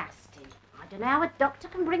 Disgusting. I don't know how a doctor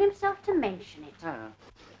can bring himself to mention it. Oh.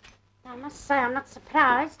 I must say I'm not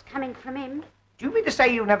surprised, coming from him. Do you mean to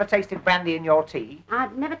say you've never tasted brandy in your tea?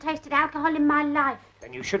 I've never tasted alcohol in my life.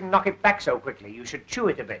 Then you shouldn't knock it back so quickly. You should chew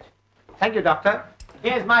it a bit. Thank you, Doctor.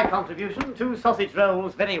 Here's my contribution. 2 sausage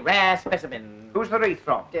rolls, very rare specimen. Who's the wreath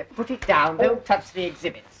from? Put it down. Don't touch the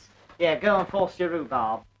exhibits. Here, go and force your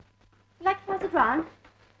rhubarb. Like to pass it round?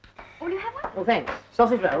 Will you have one? Oh, thanks.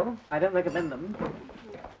 Sausage roll. I don't recommend them.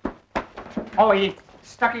 Oh, he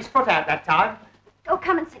stuck his foot out that time. Oh,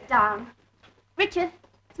 come and sit down. Richard,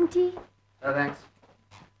 some tea? Oh, thanks.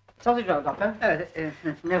 Sausage roll, Doctor.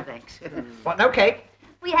 No, thanks. What, no cake?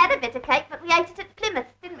 We had a bit of cake, but we ate it at Plymouth,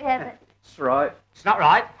 didn't we, Herbert? That's right. It's not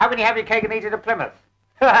right. How can you have your cake and eat it at Plymouth?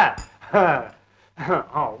 Oh,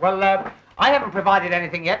 well, I haven't provided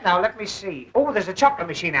anything yet. Now, let me see. Oh, there's a chocolate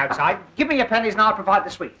machine outside. Give me your pennies and I'll provide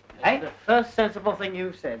the sweet. Eh? The first sensible thing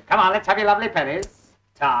you've said. Come on, let's have your lovely pennies.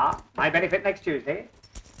 Tar, my benefit next Tuesday.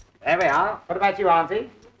 There we are. What about you,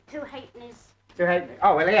 Auntie? 2 halfpennies. 2 halfpennies.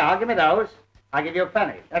 Oh, well, here, I'll give me those. I'll give you a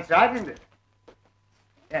penny. That's right, isn't it?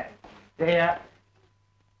 Yeah. Here.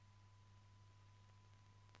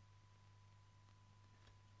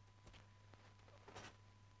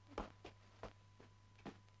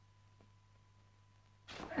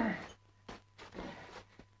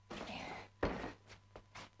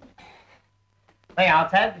 There you are,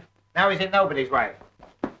 Ted. Now he's in nobody's way.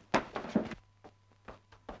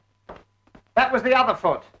 That was the other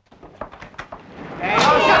foot. There you go.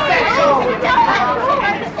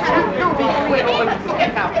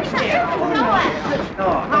 Get out.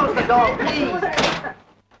 Close the door, please.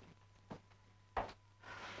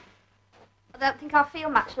 I don't think I feel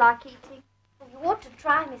much like eating. Well, you ought to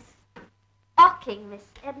try Miss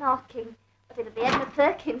Edna Hocking. But it'll be Edna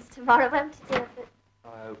Perkins tomorrow, won't it, Herbert?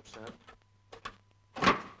 I hope so.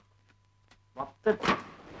 What the...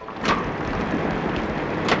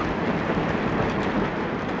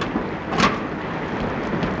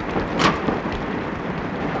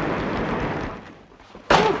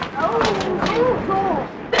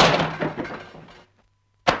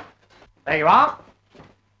 There you are.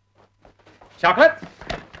 Chocolate?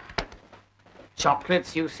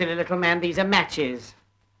 Chocolates, you silly little man. These are matches.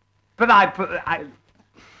 But I...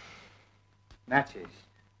 Matches.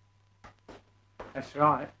 That's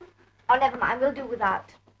right. Oh, never mind. We'll do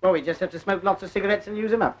without. Well, we just have to smoke lots of cigarettes and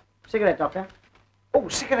use them up. Cigarette, Doctor. Oh,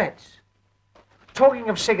 cigarettes. Talking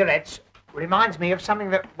of cigarettes reminds me of something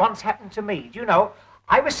that once happened to me. Do you know,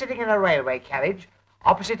 I was sitting in a railway carriage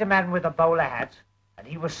opposite a man with a bowler hat, and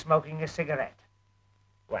he was smoking a cigarette.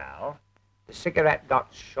 Well, the cigarette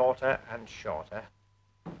got shorter and shorter,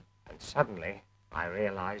 and suddenly I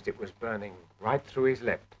realized it was burning right through his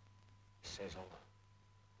lip. Sizzle,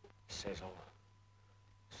 sizzle,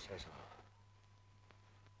 sizzle.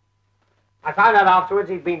 I found out afterwards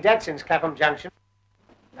he'd been dead since Clapham Junction.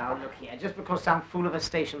 Now, look here. Just because some fool of a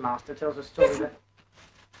station master tells a story that...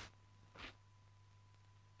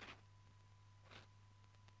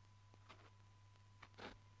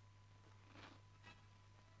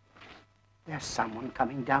 There's someone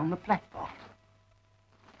coming down the platform.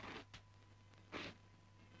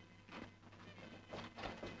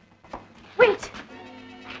 Wait!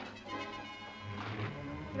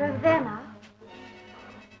 You're over there now.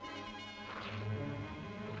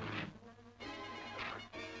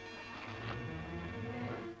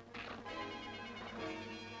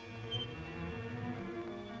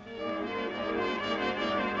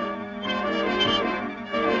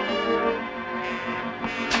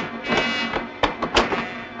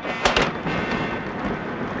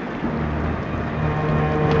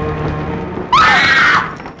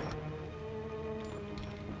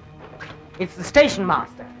 It's the station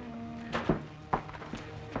master.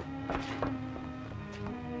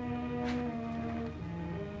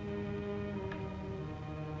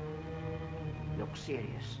 Look serious.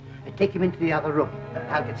 Take him into the other room.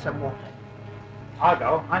 I'll get some water. I'll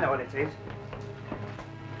go. I know what it is.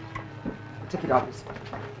 Ticket office.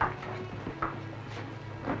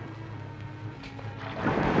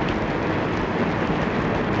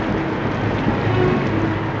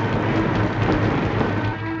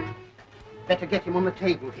 Better get him on the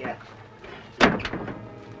table here.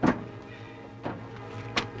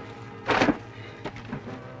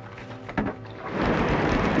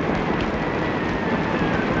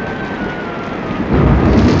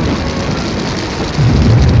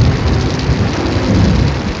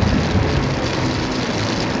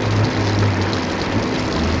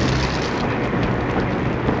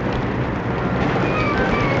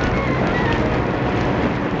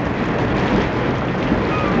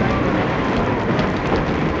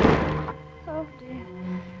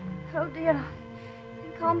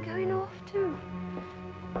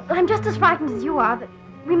 I'm just as frightened as you are, but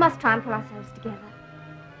we must try and pull ourselves together.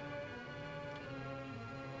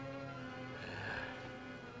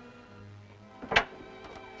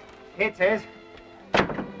 Here it is.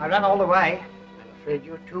 I ran all the way. I'm afraid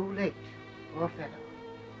you're too late. Poor fellow.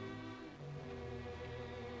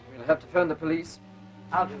 We'll have to phone the police.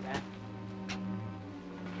 I'll do that.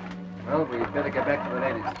 Well, we'd better get back to the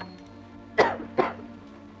ladies.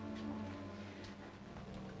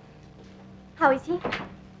 How is he?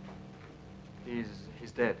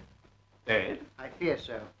 He's dead. Dead? I fear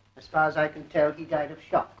so. As far as I can tell, he died of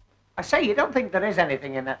shock. I say, you don't think there is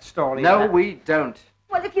anything in that story? No, we don't.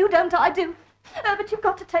 Well, if you don't, I do. But you've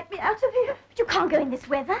got to take me out of here. But you can't go in this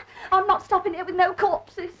weather. I'm not stopping here with no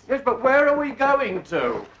corpses. Yes, but where are we going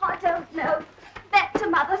to? I don't know. Back to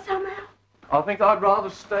Mother somehow. I think I'd rather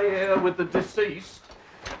stay here with the deceased.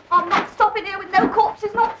 I'm not stopping here with no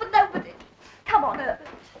corpses, not for nobody. Come on, Herbert.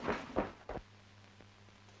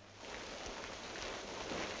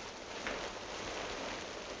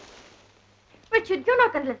 Richard, you're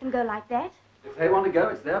not going to let them go like that. If they want to go,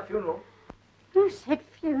 it's their funeral. Who said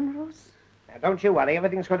funerals? Now, don't you worry.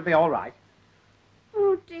 Everything's going to be all right.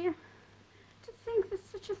 Oh, dear. To think that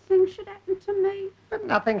such a thing should happen to me. But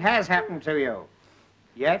nothing has happened to you.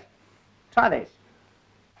 Yet. Try this.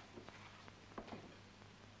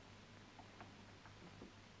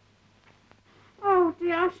 Oh,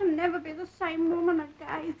 dear, I shall never be the same woman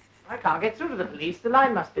again. I can't get through to the police. The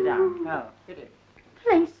line must be down. Oh, pity.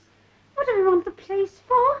 Police? What do we want the police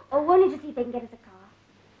for? Oh, only to see if they can get us a car.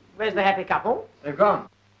 Where's the happy couple? They've gone.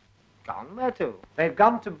 Gone? Where to? They've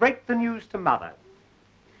gone to break the news to Mother.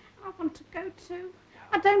 I want to go too.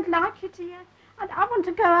 I don't like it here. I want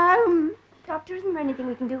to go home. Doctor, isn't there anything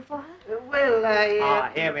we can do for her?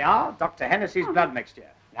 Ah, here we are. Dr. Hennessy's blood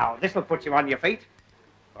mixture. Now, this'll put you on your feet.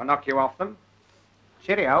 Or knock you off them.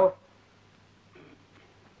 Cheerio.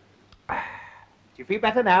 Do you feel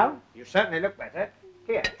better now? You certainly look better.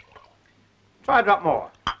 Here. Try a drop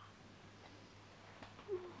more.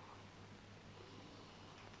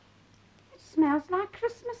 It smells like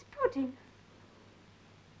Christmas pudding.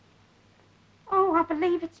 Oh, I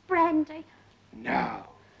believe it's brandy. No.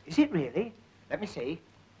 Is it really? Let me see.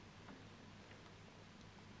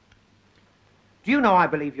 Do you know I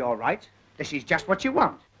believe you're right? This is just what you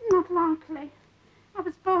want. Not likely. I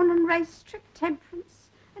was born and raised strict temperance.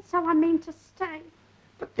 That's how I mean to stay.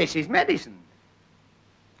 But this is medicine.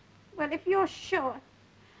 Well, if you're sure.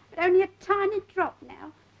 But only a tiny drop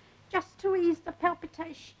now. Just to ease the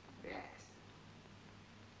palpitation.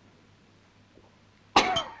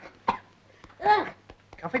 Yes. Ugh.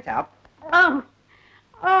 Cough it up. Oh.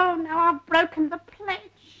 Oh, now I've broken the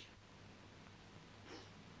pledge.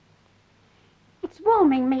 It's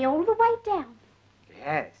warming me all the way down.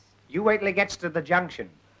 Yes. You wait till it gets to the junction.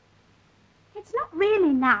 It's not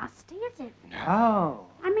really nasty, is it? No.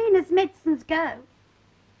 I mean, as medicines go.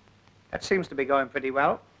 That seems to be going pretty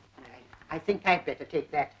well. I think I'd better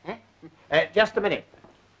take that, eh? Just a minute.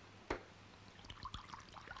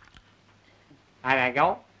 There you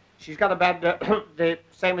go. She's got a bad, the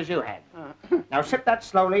same as you had. Now sip that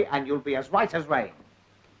slowly and you'll be as right as rain.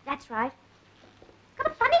 That's right. It's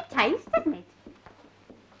got a funny taste, hasn't it?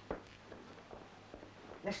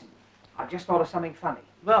 Listen, I've just thought of something funny.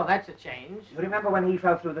 Well, that's a change. You remember when he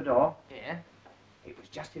fell through the door? Yeah. It was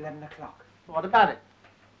just 11 o'clock. What about it?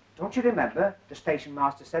 Don't you remember the station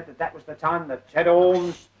master said that was the time that Ted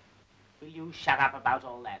Holmes... Will you shut up about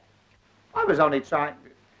all that? I was only trying...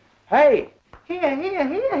 Hey!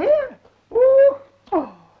 Here! Ooh.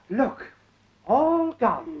 Oh, look, all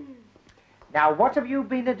gone. Now, what have you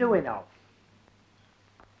been a-doing of?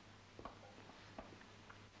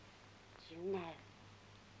 know,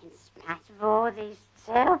 in spite of all these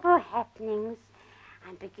terrible happenings,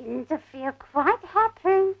 I'm beginning to feel quite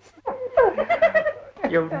happy.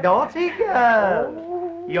 You naughty girl.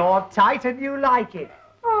 Oh. You're tight and you like it.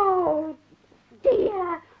 Oh,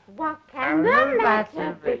 dear, what can the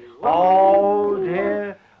matter be? Oh,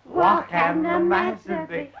 dear, what can the matter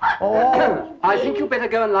be? Oh. I think you'd better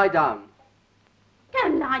go and lie down.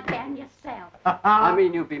 Don't lie down yourself. I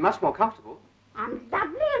mean, you'd be much more comfortable. I'm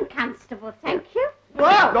lovely and comfortable, thank you.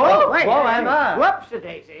 Whoa, Oh, wait, whoa, hey, Emma.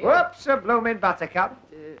 Whoops-a-daisy. Whoops-a-bloomin' buttercup.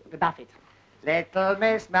 The buffet. Little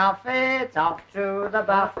Miss Muffet, off to the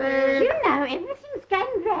buffet. You know, everything's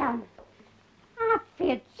going round. I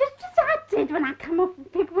feel just as I did when I come off the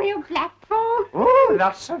big wheel platform. Oh,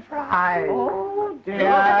 not surprised. Oh,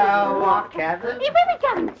 Dear, what can the... Where are we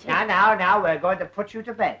going to? Now, we're going to put you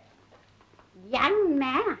to bed. Young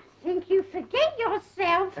man, I think you forget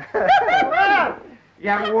yourself.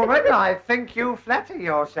 Young woman, I think you flatter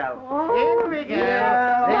yourself. Oh, Here we go.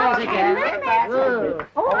 What There's can again. the matter?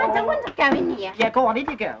 Oh, I don't want to go in here. Yeah, go on, in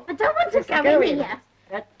you go. I don't want to go in here.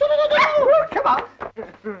 Come on.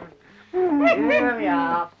 Here we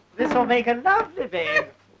are. This will make a lovely bed.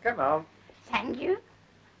 Come on. Thank you.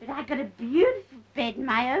 But I got a beautiful bed of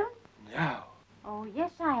my own. No. Oh,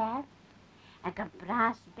 yes, I have. I got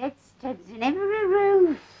brass bedsteads in every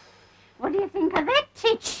room. What do you think of that,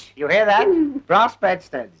 Titch? You hear that? Brass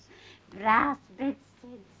bedsteads. Brass bedsteads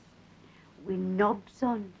with knobs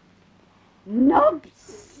on.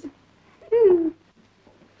 Knobs.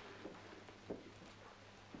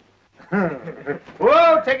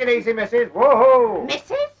 Whoa, take it easy, missus. Whoa.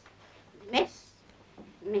 Mrs.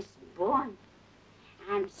 Miss Bourne.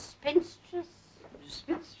 I'm spinstress.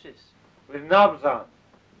 Spinstress. With knobs on.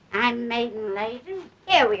 I'm maiden lady.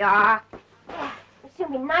 Here we are. It's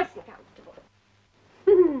going to be nice and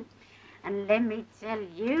comfortable. And let me tell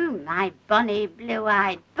you, my bonny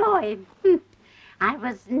blue-eyed boy, I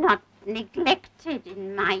was not neglected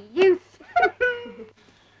in my youth.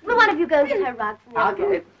 Will one of you go and get her rug for me? I'll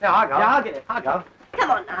get it. No, I'll go. Yeah, I'll get it. I'll go.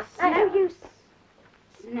 Come on now. It's no use.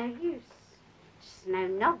 It's no use. Just no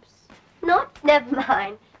knobs. Not? Never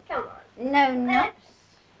mind. Come on. No knobs.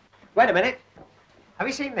 Wait a minute. Have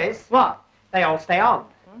you seen this? What? They all stay on.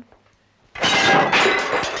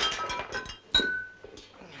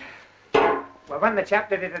 Well, when the chap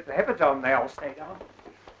did it at the Hippodrome, they all stayed on.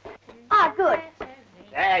 Ah, good.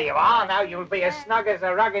 There you are. Now you'll be as snug as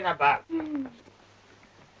a rug in a bug.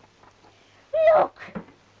 Look.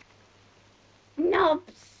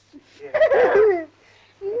 Knobs.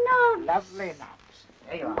 Knobs. Lovely knobs.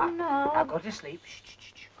 There you are. No. Now go to sleep. Shh,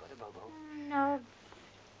 shh, shh. Go to Bobo. No.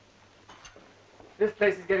 This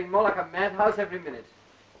place is getting more like a madhouse every minute.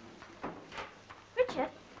 Richard,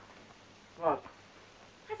 What?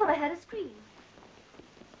 I thought I heard a scream.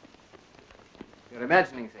 You're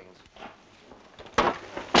imagining things.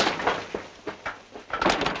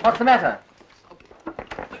 What's the matter?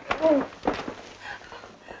 Oh.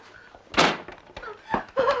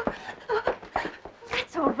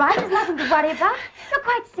 That's all right. There's nothing to worry about. You're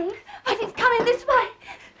quite safe. But he's coming this way.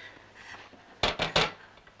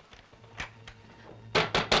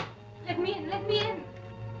 Let me in. Let me in.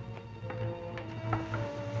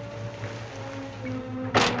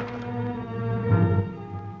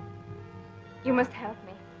 You must help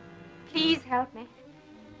me. Please help me.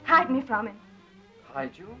 Hide me from him.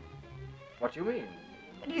 Hide you? What do you mean?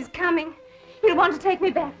 He's coming. He'll want to take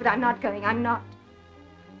me back, but I'm not going. I'm not.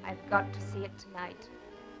 I've got to see it tonight.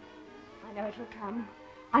 I know it'll come.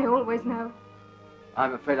 I always know.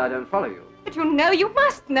 I'm afraid I don't follow you. But you know, you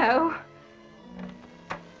must know.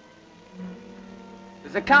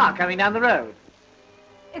 There's a car coming down the road.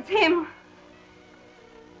 It's him.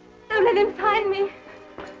 Don't let him find me.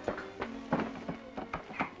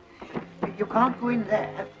 You can't go in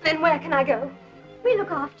there. Then where can I go? We'll look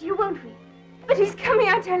after you, won't we? But he's coming,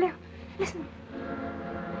 I tell you. Listen.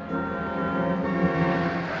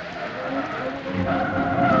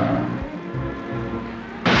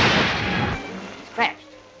 It's crashed.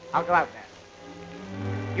 I'll go out there.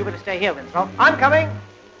 You better stay here, Winthrop. I'm coming.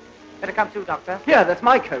 Better come too, Doctor. Here, that's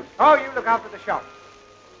my coat. Oh, you look after the shop.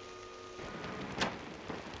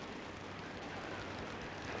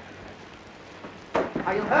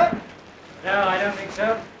 Are you hurt? No, I don't think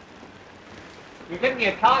so. You're giving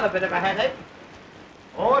your car a bit of a headache.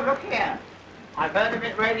 Oh, look here. I've heard of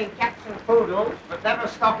it raining cats and poodles, but never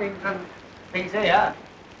stockings and things here.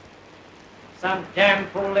 Some damn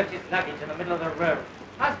fool left his luggage in the middle of the road.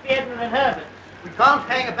 Must be Edward and Herbert. We can't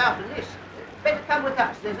hang about and listen. Better come with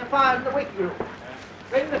us. There's a fire in the wiki room.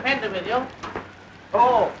 Bring the fender with you.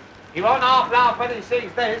 Oh, he won't half laugh when he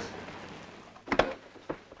sees this.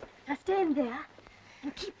 Now stand there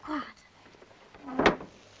and keep quiet.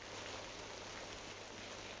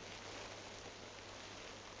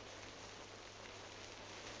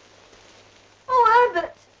 Oh,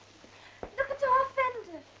 Herbert! Look at our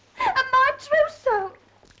fender. And my trousseau.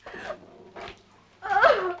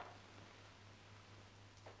 Oh.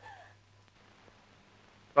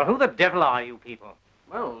 Well, who the devil are you people?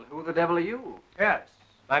 Well, who the devil are you? Yes,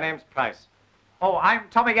 my name's Price. Oh, I'm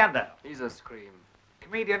Tommy Gander, He's a scream.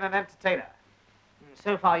 Comedian and entertainer.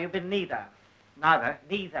 So far, you've been neither. Neither.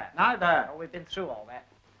 Neither. Neither. Oh, we've been through all that.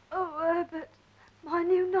 Oh, Herbert, my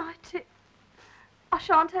new nightie. I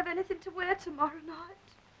shan't have anything to wear tomorrow night.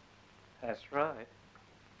 That's right.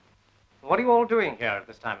 What are you all doing here at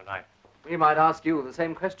this time of night? We might ask you the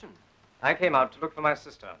same question. I came out to look for my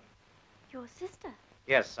sister. Your sister?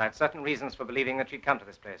 Yes, I had certain reasons for believing that she'd come to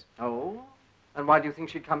this place. Oh? And why do you think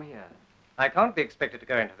she'd come here? I can't be expected to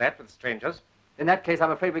go into that with strangers. In that case,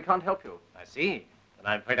 I'm afraid we can't help you. I see. And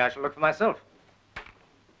I'm afraid I shall look for myself.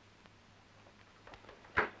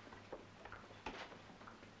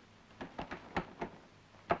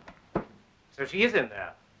 So she is in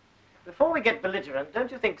there. Before we get belligerent,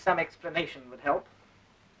 don't you think some explanation would help?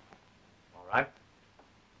 All right.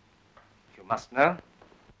 If you must know,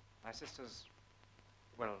 my sister's,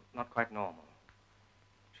 well, not quite normal.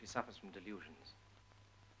 She suffers from delusions.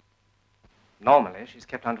 Normally, she's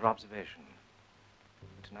kept under observation.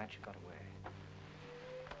 Tonight, she got away.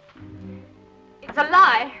 It's a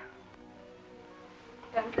lie.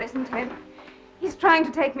 Don't listen to him. He's trying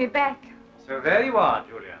to take me back. So there you are,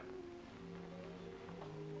 Julia.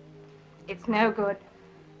 It's no good.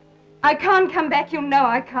 I can't come back, you know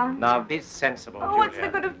I can't. Now, be sensible, Oh, Julia. what's the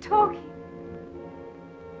good of talking?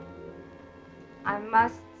 I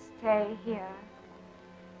must stay here.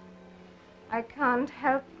 I can't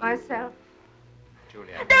help myself.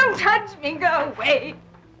 Julia. Don't touch me, go away.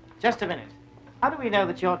 Just a minute. How do we know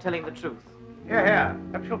that you're telling the truth? Here, here.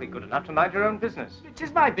 Perhaps you'll be good enough to mind your own business. It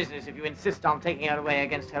is my business if you insist on taking her away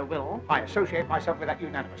against her will. I associate myself with that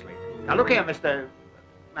unanimously. Now look here, Mr.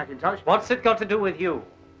 Mackintosh. What's it got to do with you?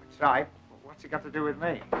 That's right. What's it got to do with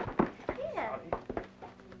me? Here.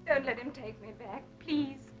 Don't let him take me back,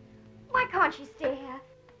 please. Why can't she stay here?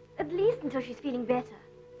 At least until she's feeling better.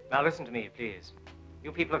 Now, listen to me, please.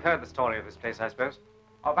 You people have heard the story of this place, I suppose.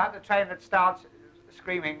 About the train that starts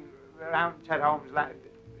screaming around Ted Holmes' land.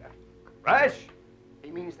 Rush!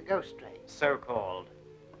 He means the ghost train. So-called.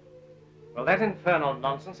 Well, that infernal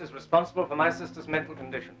nonsense is responsible for my sister's mental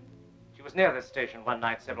condition. She was near this station one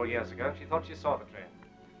night several years ago, and she thought she saw the train.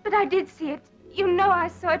 But I did see it. You know I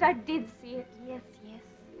saw it. I did see it. Yes, yes.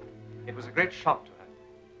 It was a great shock to her.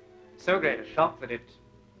 So great a shock that it,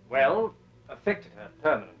 well, affected her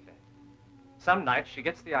permanently. Some nights she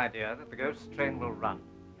gets the idea that the ghost train will run.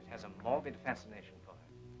 It has a morbid fascination for her.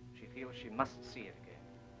 She feels she must see it again.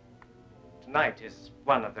 Tonight is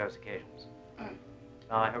one of those occasions.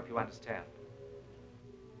 Now, I hope you understand.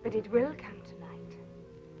 But it will come tonight.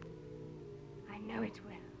 I know it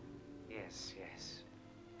will. Yes, yes.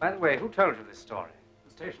 By the way, who told you this story?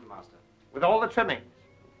 The station master. With all the trimmings.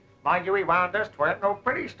 Mind you, he warned us, 'tweren't no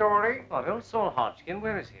pretty story. What, old Saul Hodgkin?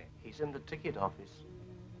 Where is he? He's in the ticket office.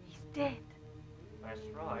 He's dead. That's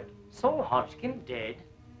right. Saul Hodgkin dead?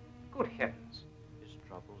 Good heavens. His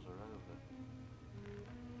troubles are over.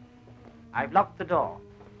 I've locked the door.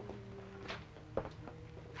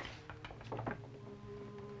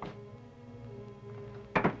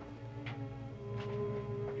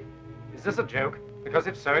 Is this a joke? Because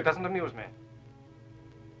if so, it doesn't amuse me.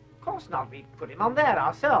 Of course not. We put him on there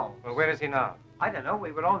ourselves. Well, where is he now? I don't know,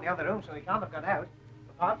 we were all in the other room, so he can't have got out.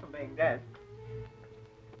 Apart from being dead.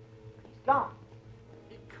 He's gone.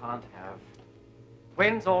 He can't have.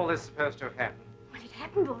 When's all this supposed to have happened? Well, it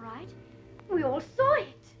happened all right. We all saw it.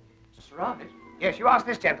 That's right. Yes, you ask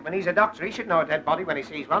this gentleman, he's a doctor, he should know a dead body when he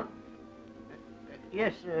sees one.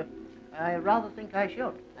 Yes, I rather think I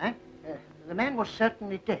should. Eh? The man was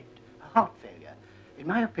certainly dead. A heart failure. In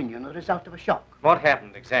my opinion, the result of a shock. What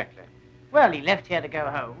happened exactly? Well, he left here to go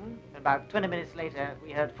home. About 20 minutes later,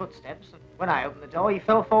 we heard footsteps. And when I opened the door, he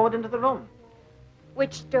fell forward into the room.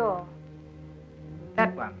 Which door?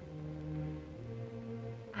 That one.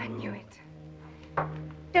 I knew it.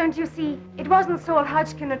 Don't you see? It wasn't Saul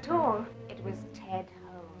Hodgkin at all. It was Ted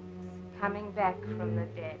Holmes, coming back from the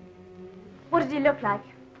dead. What did he look like?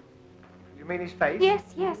 You mean his face? Yes,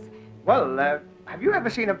 yes. Well, have you ever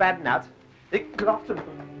seen a bad nut? Big clot and...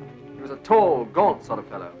 He was a tall, gaunt sort of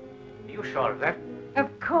fellow. Are you sure of that?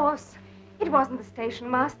 Of course. It wasn't the station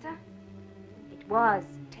master. It was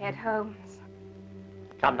Ted Holmes.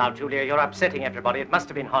 Come now, Julia, you're upsetting everybody. It must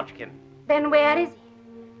have been Hodgkin. Then where is he?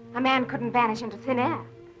 A man couldn't vanish into thin air.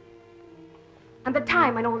 And the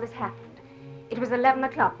time when all this happened. It was 11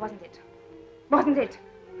 o'clock, wasn't it? Wasn't it?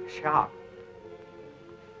 Sharp.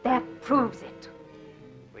 That proves it.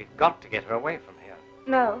 We've got to get her away from here.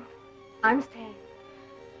 No, I'm staying.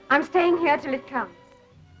 I'm staying here till it comes.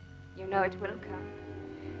 You know it will come.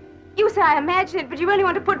 You say I imagine it, but you only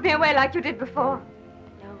want to put me away like you did before.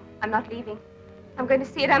 No, I'm not leaving. I'm going to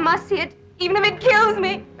see it. I must see it, even if it kills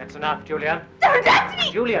me. That's enough, Julia. Don't touch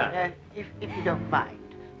me! Julia! If you don't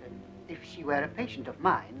mind, if she were a patient of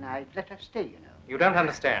mine, I'd let her stay, you know. You don't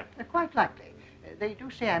understand. Quite likely. They do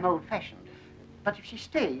say I'm old-fashioned. But if she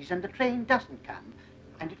stays and the train doesn't come,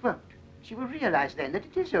 and it won't, she will realize then that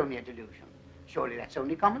it is only a delusion. Surely that's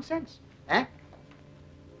only common sense, eh?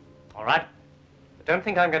 All right. But don't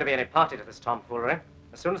think I'm going to be any party to this tomfoolery.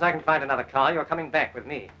 As soon as I can find another car, you're coming back with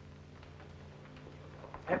me.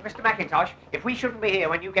 Mr. McIntosh, if we shouldn't be here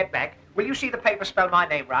when you get back, will you see the paper spell my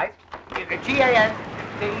name right?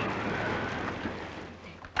 G-A-N-D...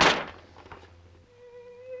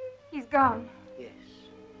 He's gone. Yes.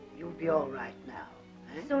 You'll be all right now,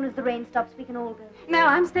 eh? As soon as the rain stops, we can all go. No,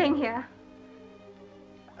 I'm staying here.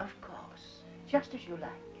 Of course. Just as you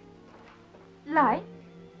like. Like?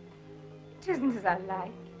 It isn't as I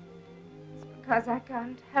like. It's because I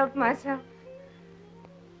can't help myself.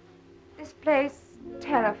 This place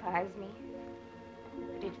terrifies me.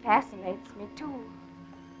 But it fascinates me, too.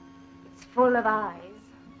 It's full of eyes.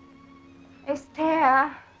 They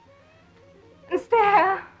stare and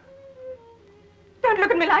stare. Don't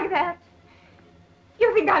look at me like that.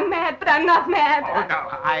 You think I'm mad, but I'm not mad. Oh, no,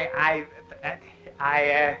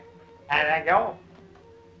 I go.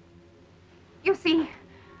 You see,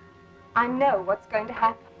 I know what's going to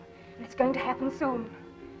happen, and it's going to happen soon.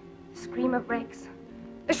 The scream of brakes,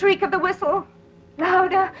 the shriek of the whistle,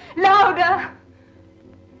 louder, louder.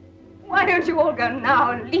 Why don't you all go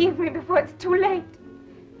now and leave me before it's too late?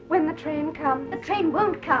 When the train comes. The train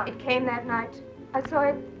won't come. It came that night. I saw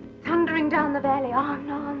it thundering down the valley, on,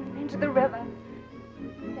 into the river.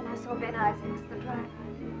 Then I saw Ben Isaacs, the driver,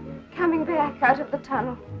 coming back out of the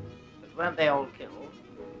tunnel. But weren't they all killed?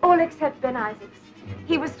 All except Ben Isaacs.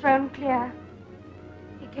 He was thrown clear.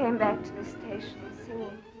 He came back to the station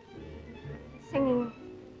singing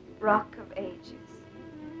Rock of Ages.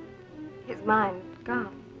 His mind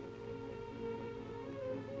gone.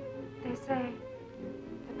 They say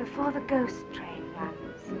that before the ghost train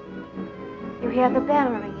runs, you hear the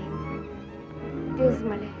bell ringing,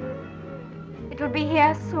 dismally. It'll be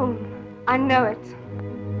here soon. I know it.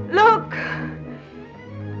 Look!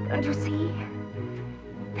 Don't you see?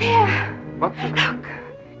 There! What? Look!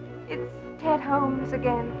 It's Ted Holmes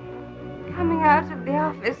again, coming out of the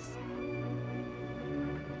office.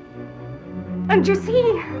 Don't you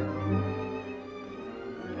see?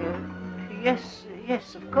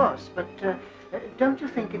 Yes, of course, but don't you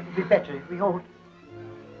think it would be better if we all...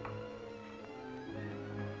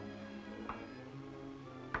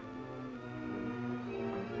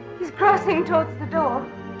 He's crossing towards the door.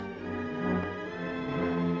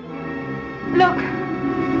 Look!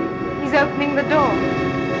 He's opening the door.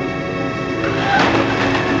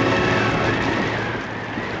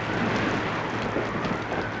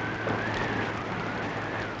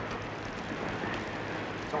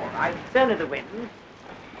 It's all right. It's only the wind.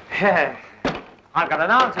 I've got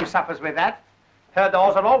an aunt who suffers with that. Her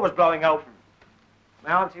doors are always blowing open.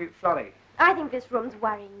 My auntie, Florrie. I think this room's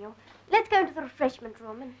worrying you. Let's go into the refreshment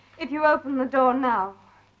room and... If you open the door now,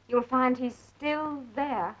 you'll find he's still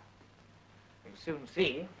there. We'll soon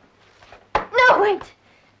see. No, wait!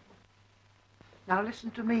 Now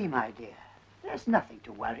listen to me, my dear. There's nothing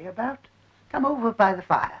to worry about. Come over by the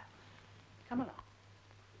fire. Come along.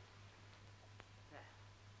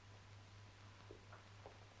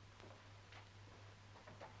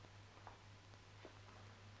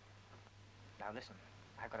 Now listen,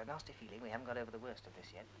 I've got a nasty feeling we haven't got over the worst of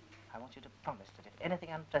this yet. I want you to promise that if anything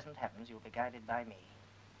unpleasant happens, you'll be guided by me.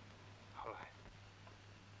 All right.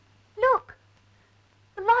 Look!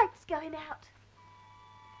 The light's going out.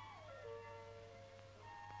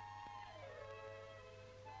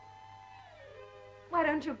 Why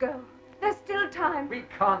don't you go? There's still time. We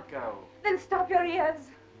can't go. Then stop your ears.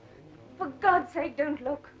 For God's sake, don't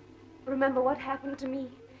look. Remember what happened to me.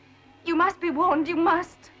 You must be warned, you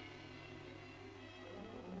must.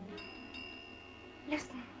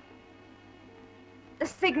 Listen. The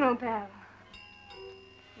signal bell.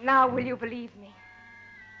 Now will you believe me?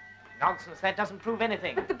 Nonsense, that doesn't prove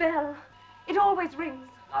anything. But the bell, it always rings.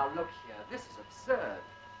 Now look here, this is absurd.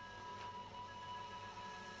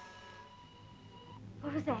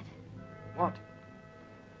 What was that? What?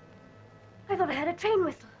 I thought I heard a train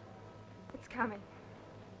whistle. It's coming.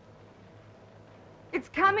 It's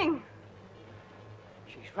coming.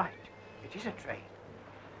 She's right. It is a train.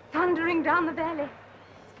 Thundering down the valley.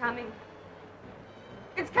 It's coming.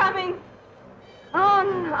 It's coming.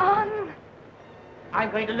 On, on.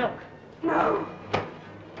 I'm going to look. No.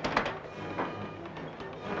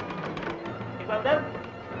 It won't open.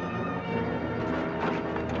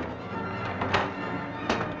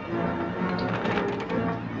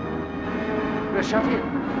 We're shut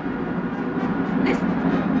in.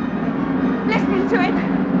 Listen to it.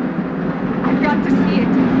 I've got to see it.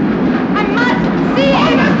 I must see it.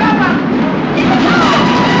 Almost over. It's over.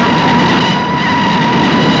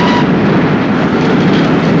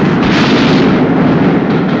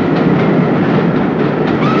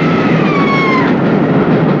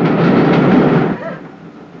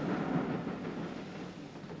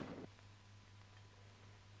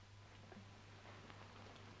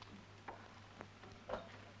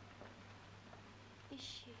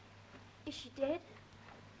 Is she dead?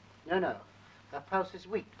 No. Her pulse is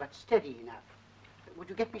weak, but steady enough. Would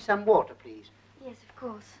you get me some water, please? Yes, of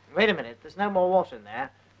course. Wait a minute. There's no more water in there.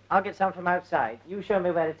 I'll get some from outside. You show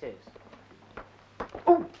me where it is.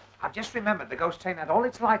 Oh, I've just remembered the ghost train had all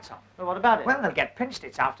its lights on. Well, what about it? Well, they'll get pinched.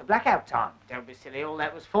 It's after blackout time. Don't be silly. All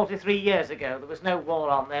that was 43 years ago. There was no war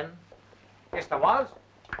on then. Yes, there was.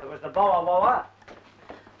 There was the Boer War.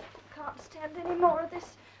 Can't stand any more of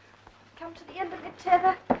this. Come to the end of the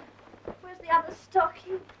tether. Where's the other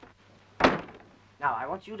stocking? Now, I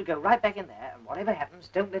want you to go right back in there, and whatever happens,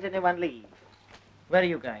 don't let anyone leave. Where are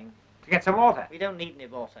you going? To get some water. We don't need any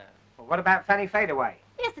water. Well, what about Fanny Fadeaway?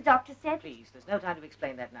 Yes, the doctor said. Please, there's no time to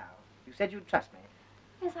explain that now. You said you'd trust me.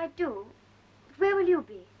 Yes, I do. But where will you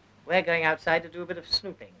be? We're going outside to do a bit of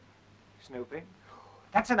snooping. Snooping?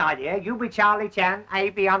 That's an idea. You be Charlie Chan, I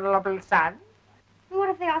be Honourable Son. What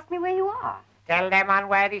if they ask me where you are? Tell them on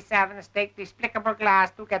where the servants take despicable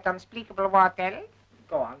glass to get unspeakable water.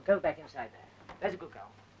 Go on, go back inside there. There's a good girl.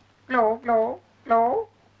 Glow.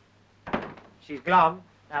 She's glum.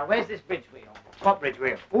 Now, where's this bridge wheel? What bridge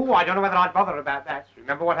wheel? Oh, I don't know whether I'd bother about that.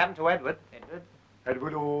 Remember what happened to Edward?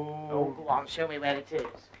 Edward, oh, go on, show me where it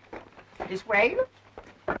is. This way?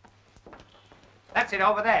 That's it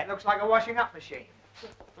over there. It looks like a washing up machine.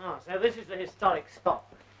 Oh, so this is the historic spot.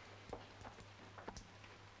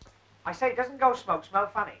 I say, doesn't ghost smoke smell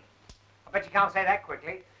funny? I bet you can't say that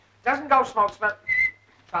quickly. Doesn't ghost smoke smell...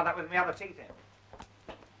 Try that with my other teeth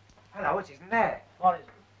in. Hello, it isn't there. What is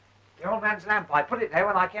it? The old man's lamp. I put it there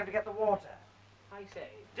when I came to get the water. I say,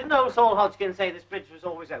 didn't old Saul Hodgkin say this bridge was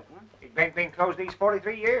always open? It ain't been closed these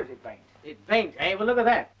 43 years, it ain't. It ain't, eh? Well, look at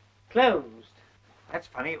that. Closed. That's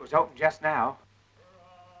funny, it was open just now.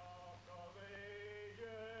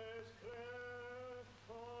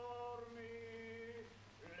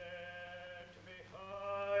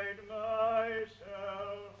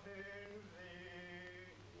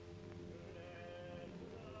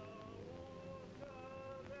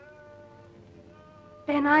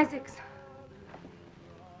 Ben Isaacs.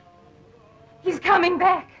 He's coming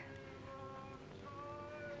back.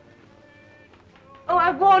 Oh,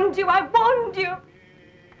 I warned you, I warned you.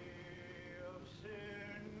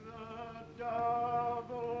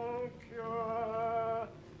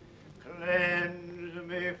 Cleanse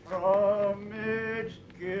me from its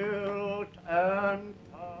guilt and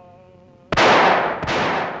power.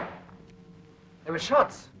 There were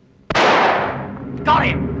shots. Got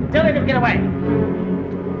him! Don't let him get away.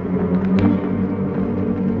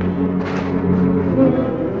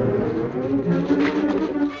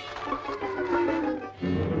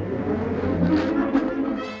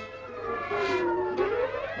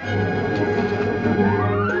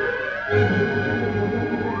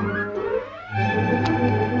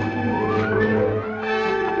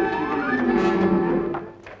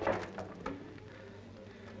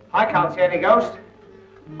 I can't see any ghost.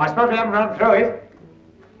 I suppose we haven't run through it.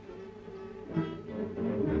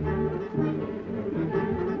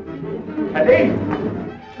 Eddie!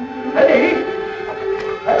 Eddie!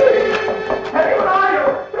 Eddie! Eddie, where are you?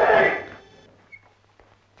 Eddie!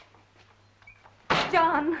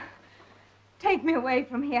 John, take me away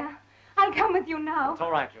from here. I'll come with you now. It's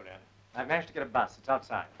all right, Julian. I've managed to get a bus. It's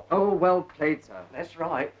outside. Oh, well played, sir. That's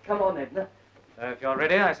right. Come on, Edna. So if you're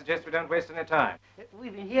ready, I suggest we don't waste any time.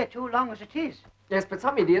 We've been here too long as it is. Yes, but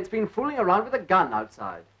some idiot's been fooling around with a gun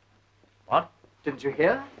outside. What? Didn't you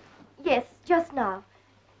hear? Yes, just now.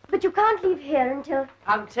 But you can't leave here until...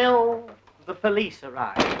 Until the police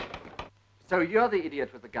arrive. So you're the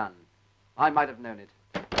idiot with the gun. I might have known it.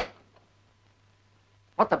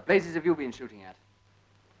 What the blazes have you been shooting at?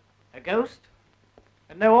 A ghost?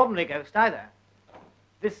 And no ordinary ghost either.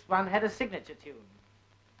 This one had a signature tune.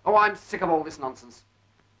 Oh, I'm sick of all this nonsense.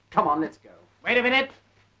 Come on, let's go. Wait a minute.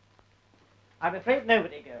 I'm afraid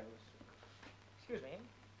nobody goes. Excuse me.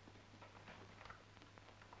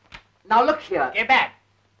 Now look here. Get back.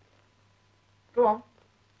 Go on.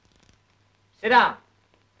 Sit down.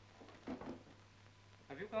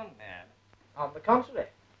 Have you gone mad? On the contrary.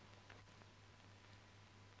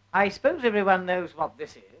 I suppose everyone knows what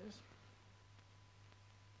this is.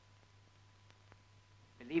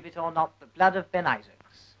 Believe it or not, the blood of Ben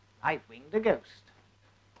Isaacs. I've winged a ghost.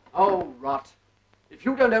 Oh, rot. If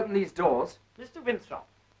you don't open these doors... Mr. Winthrop,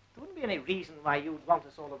 there wouldn't be any reason why you'd want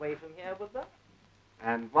us all away from here, would there?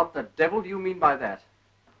 And what the devil do you mean by that?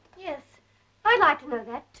 Yes, I'd like to know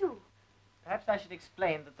that too. Perhaps I should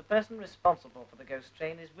explain that the person responsible for the ghost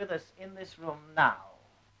train is with us in this room now.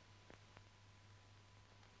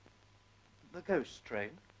 The ghost train?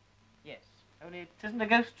 Yes, only it isn't a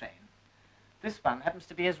ghost train. This one happens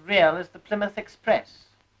to be as real as the Plymouth Express.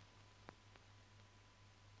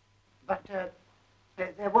 But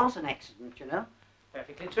there was an accident, you know.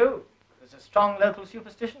 Perfectly true. There's a strong local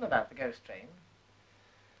superstition about the ghost train.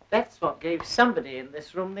 That's what gave somebody in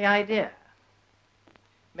this room the idea.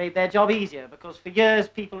 Made their job easier, because for years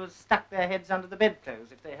people had stuck their heads under the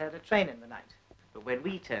bedclothes if they heard a train in the night. But when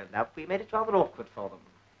we turned up, we made it rather awkward for them.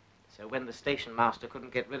 So when the station master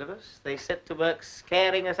couldn't get rid of us, they set to work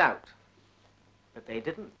scaring us out. But they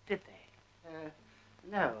didn't, did they?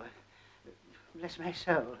 No. Bless my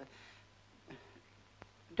soul.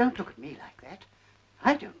 Don't look at me like that.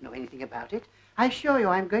 I don't know anything about it. I assure you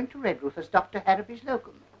I'm going to Redruth as Dr. Harraby's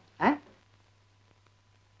locum. Huh?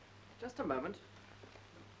 Just a moment.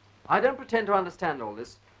 I don't pretend to understand all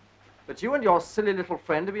this, but you and your silly little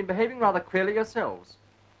friend have been behaving rather queerly yourselves.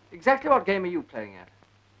 Exactly what game are you playing at?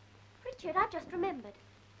 Richard, I just remembered.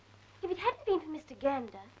 If it hadn't been for Mr.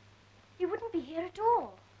 Gander, you wouldn't be here at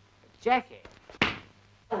all. Jackie.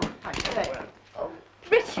 Oh, I say. Oh.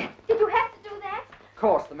 Richard, did you have to do that? Of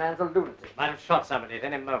course, the man's a lunatic. Might have shot somebody at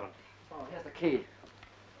any moment. Oh, here's the key.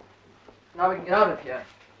 Now we can get out of here.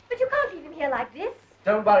 But you can't leave him here like this.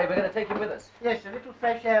 Don't worry, we're going to take him with us. Yes, a little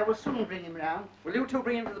fresh air will soon bring him round. Will you two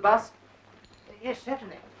bring him to the bus? Yes,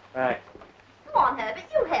 certainly. Right. Come on, Herbert,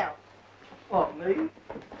 you help. What, me?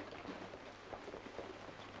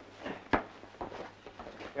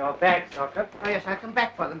 Your bags, Doctor. Oh, yes, I'll come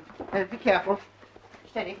back for them. Be careful.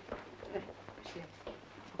 Steady. Steady.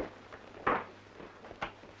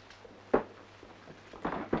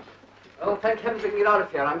 Oh, thank heaven we can get out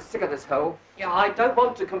of here. I'm sick of this hole. Yeah, I don't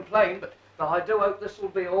want to complain, but I do hope this will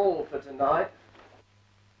be all for tonight.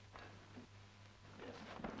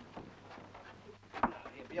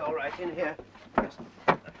 You'll be all right in here. Just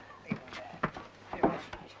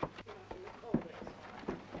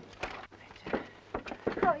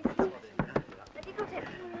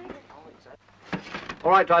All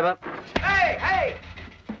right, driver. Hey, hey!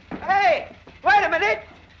 Hey! Wait a minute!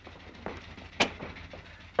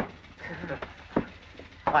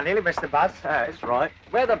 I nearly missed the bus. That's right.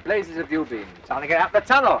 Where the blazes have you been? Trying to get out the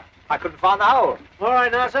tunnel. I couldn't find the hole. All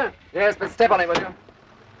right now, sir. Yes, but step on it, will you?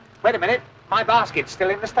 Wait a minute. My basket's still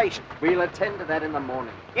in the station. We'll attend to that in the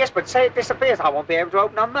morning. Yes, but say it disappears. I won't be able to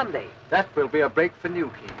open on Monday. That will be a break for New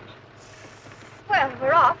King. Well,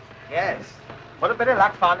 we're off. Yes. What a bit of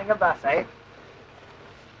luck finding a bus, eh?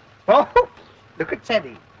 Oh, look at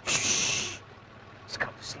Teddy. Shh. He's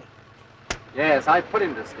gone to sleep. Yes, I put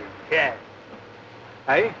him to sleep. Yeah.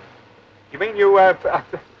 Hey? You mean you,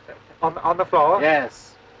 on the floor?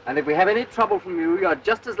 Yes. And if we have any trouble from you, you're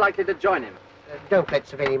just as likely to join him. don't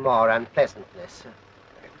let's have any more unpleasantness.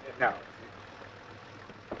 No.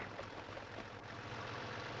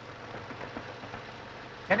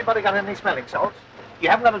 Anybody got any smelling salts? You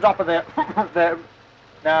haven't got a drop of the...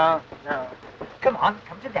 No, no. Come on,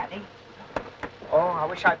 come to Daddy. Oh, I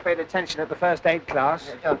wish I'd paid attention at the first aid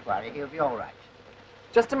class. Don't worry, he'll be all right.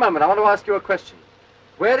 Just a moment, I want to ask you a question.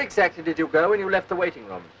 Where exactly did you go when you left the waiting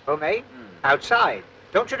room? Oh, me? Outside.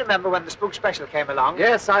 Don't you remember when the spook special came along?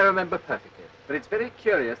 Yes, I remember perfectly. But it's very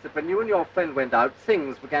curious that when you and your friend went out,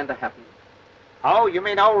 things began to happen. Oh, you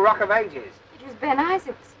mean old Rock of Ages? It was Ben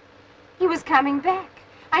Isaacs. He was coming back.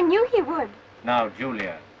 I knew he would. Now,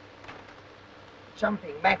 Julia.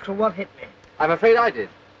 Jumping mackerel, what hit me? I'm afraid I did.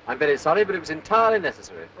 I'm very sorry, but it was entirely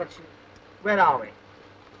necessary. Where are we?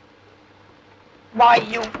 Why,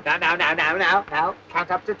 you... Now.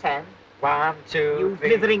 Count up to 10. 1, 2, You 3.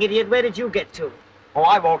 blithering idiot, where did you get to? Oh,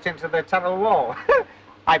 I walked into the tunnel wall.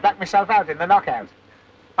 I backed myself out in the knockout.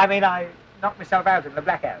 I knocked myself out in the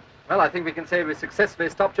blackout. Well, I think we can say we successfully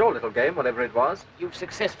stopped your little game, whatever it was. You've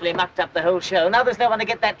successfully mucked up the whole show. Now there's no one to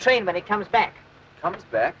get that train when it comes back. Comes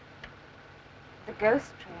back? The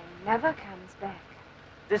ghost train never comes back.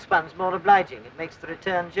 This one's more obliging. It makes the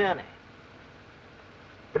return journey.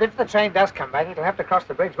 But if the train does come back, it'll have to cross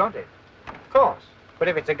the bridge, won't it? Of course. But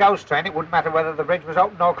if it's a ghost train, it wouldn't matter whether the bridge was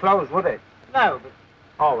open or closed, would it? No, but...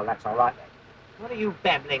 Oh, well, that's all right then. What are you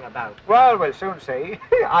babbling about? Well, we'll soon see.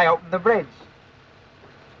 I opened the bridge.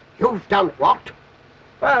 You've done what?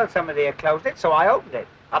 Well, somebody had closed it, so I opened it.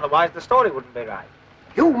 Otherwise, the story wouldn't be right.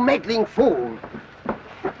 You meddling fool!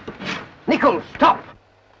 Nichols, stop!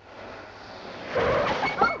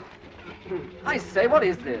 I say, what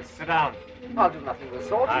is this? Sit down. I'll do nothing of the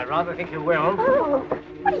sort. I rather think you will. Oh,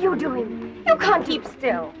 what are you doing? You can't keep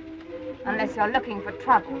still. Unless you're looking for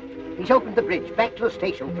trouble. He's opened the bridge back to the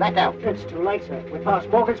station, flat out. It's too late, sir. We're past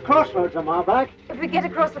Morgan's Crossroads a mile back. If we get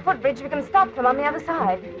across the footbridge, we can stop them on the other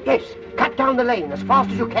side. Yes, cut down the lane as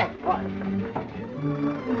fast as you can.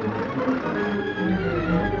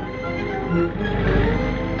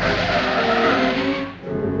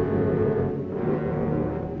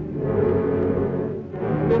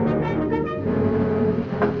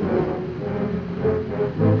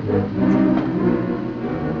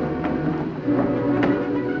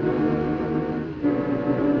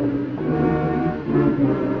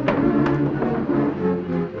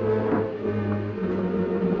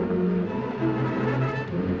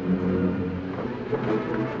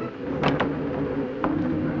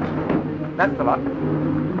 That's the lot. We're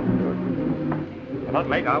not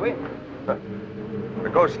late, are we? The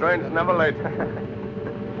ghost train's never late.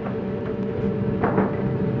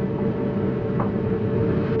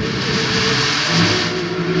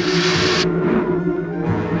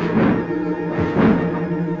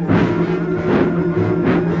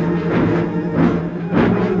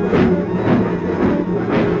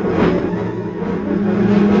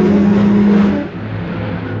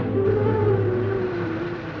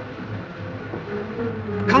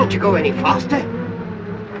 Can't you go any faster?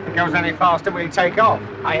 If it goes any faster, we'll take off.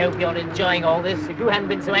 I hope you're enjoying all this. If you hadn't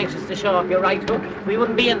been so anxious to show off your right hook, we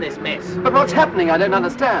wouldn't be in this mess. But what's happening? I don't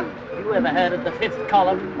understand. Have you ever heard of the fifth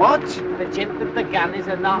column? What? The gent with the gun is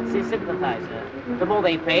a Nazi sympathizer. The more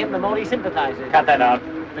they pay him, the more he sympathizes. Cut that out.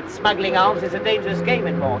 But smuggling arms is a dangerous game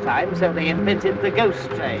in wartime, so they invented the ghost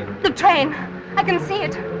train. The train. I can see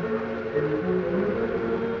it.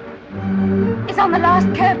 It's on the last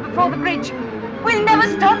curve before the bridge. We'll never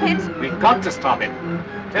stop it. We've got to stop it.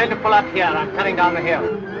 Turn to pull up here. I'm coming down the hill.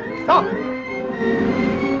 Stop!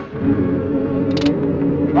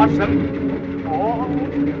 Watch them. Oh.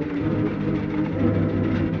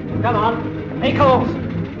 Come on. Make calls.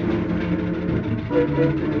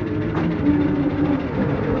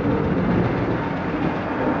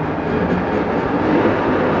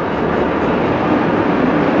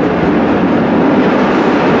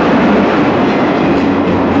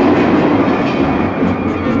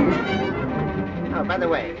 Oh, by the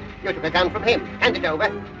way, you took a gun from him. Hand it over.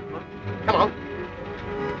 Come on.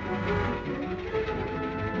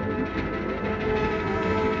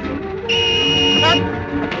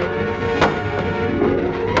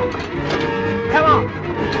 Come on!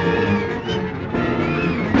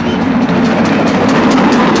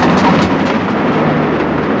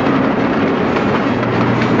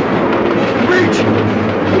 Bridge!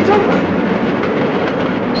 It's open!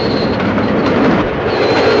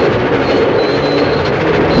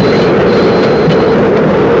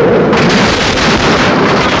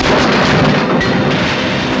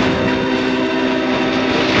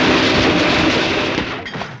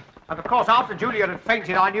 And of course, after Julia had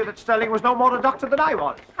fainted, I knew that Sterling was no more a doctor than I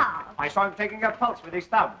was. How? I saw him taking her pulse with his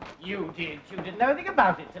thumb. You did. You didn't know anything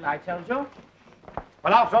about it till I told you.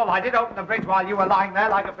 Well, after all, I did open the bridge while you were lying there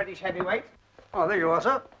like a British heavyweight. Oh, there you are,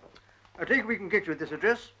 sir. I take it we can get you at this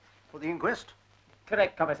address for the inquest.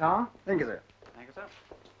 Correct, Commissar. Thank you, sir. Thank you, sir.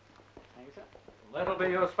 Thank you, sir. That'll be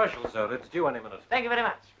your special, sir. It's due any minute. Thank you very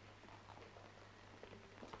much.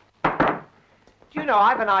 Do you know,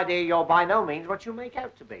 I've an idea you're by no means what you make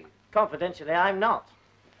out to be. Confidentially, I'm not.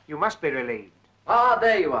 You must be relieved. Ah,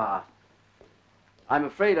 there you are. I'm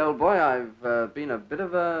afraid, old boy, I've been a bit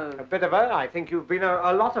of a... A bit of her? I think you've been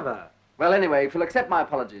a lot of her. Well, anyway, if you'll accept my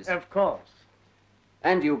apologies. Of course.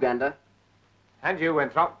 And you, Gander. And you,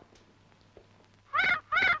 Winthrop.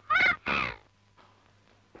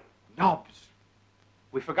 Nobs.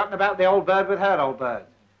 We've forgotten about the old bird with her old bird.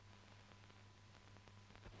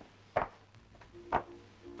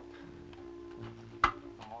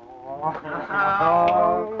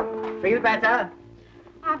 Oh. Feel better?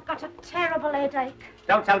 I've got a terrible headache.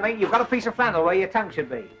 Don't tell me. You've got a piece of flannel where your tongue should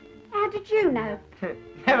be. How did you know?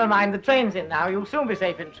 Never mind, the train's in now. You'll soon be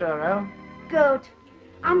safe in Truro. Good.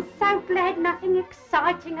 I'm so glad nothing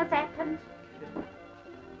exciting has happened.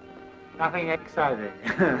 Nothing exciting.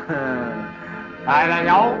 I don't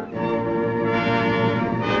know.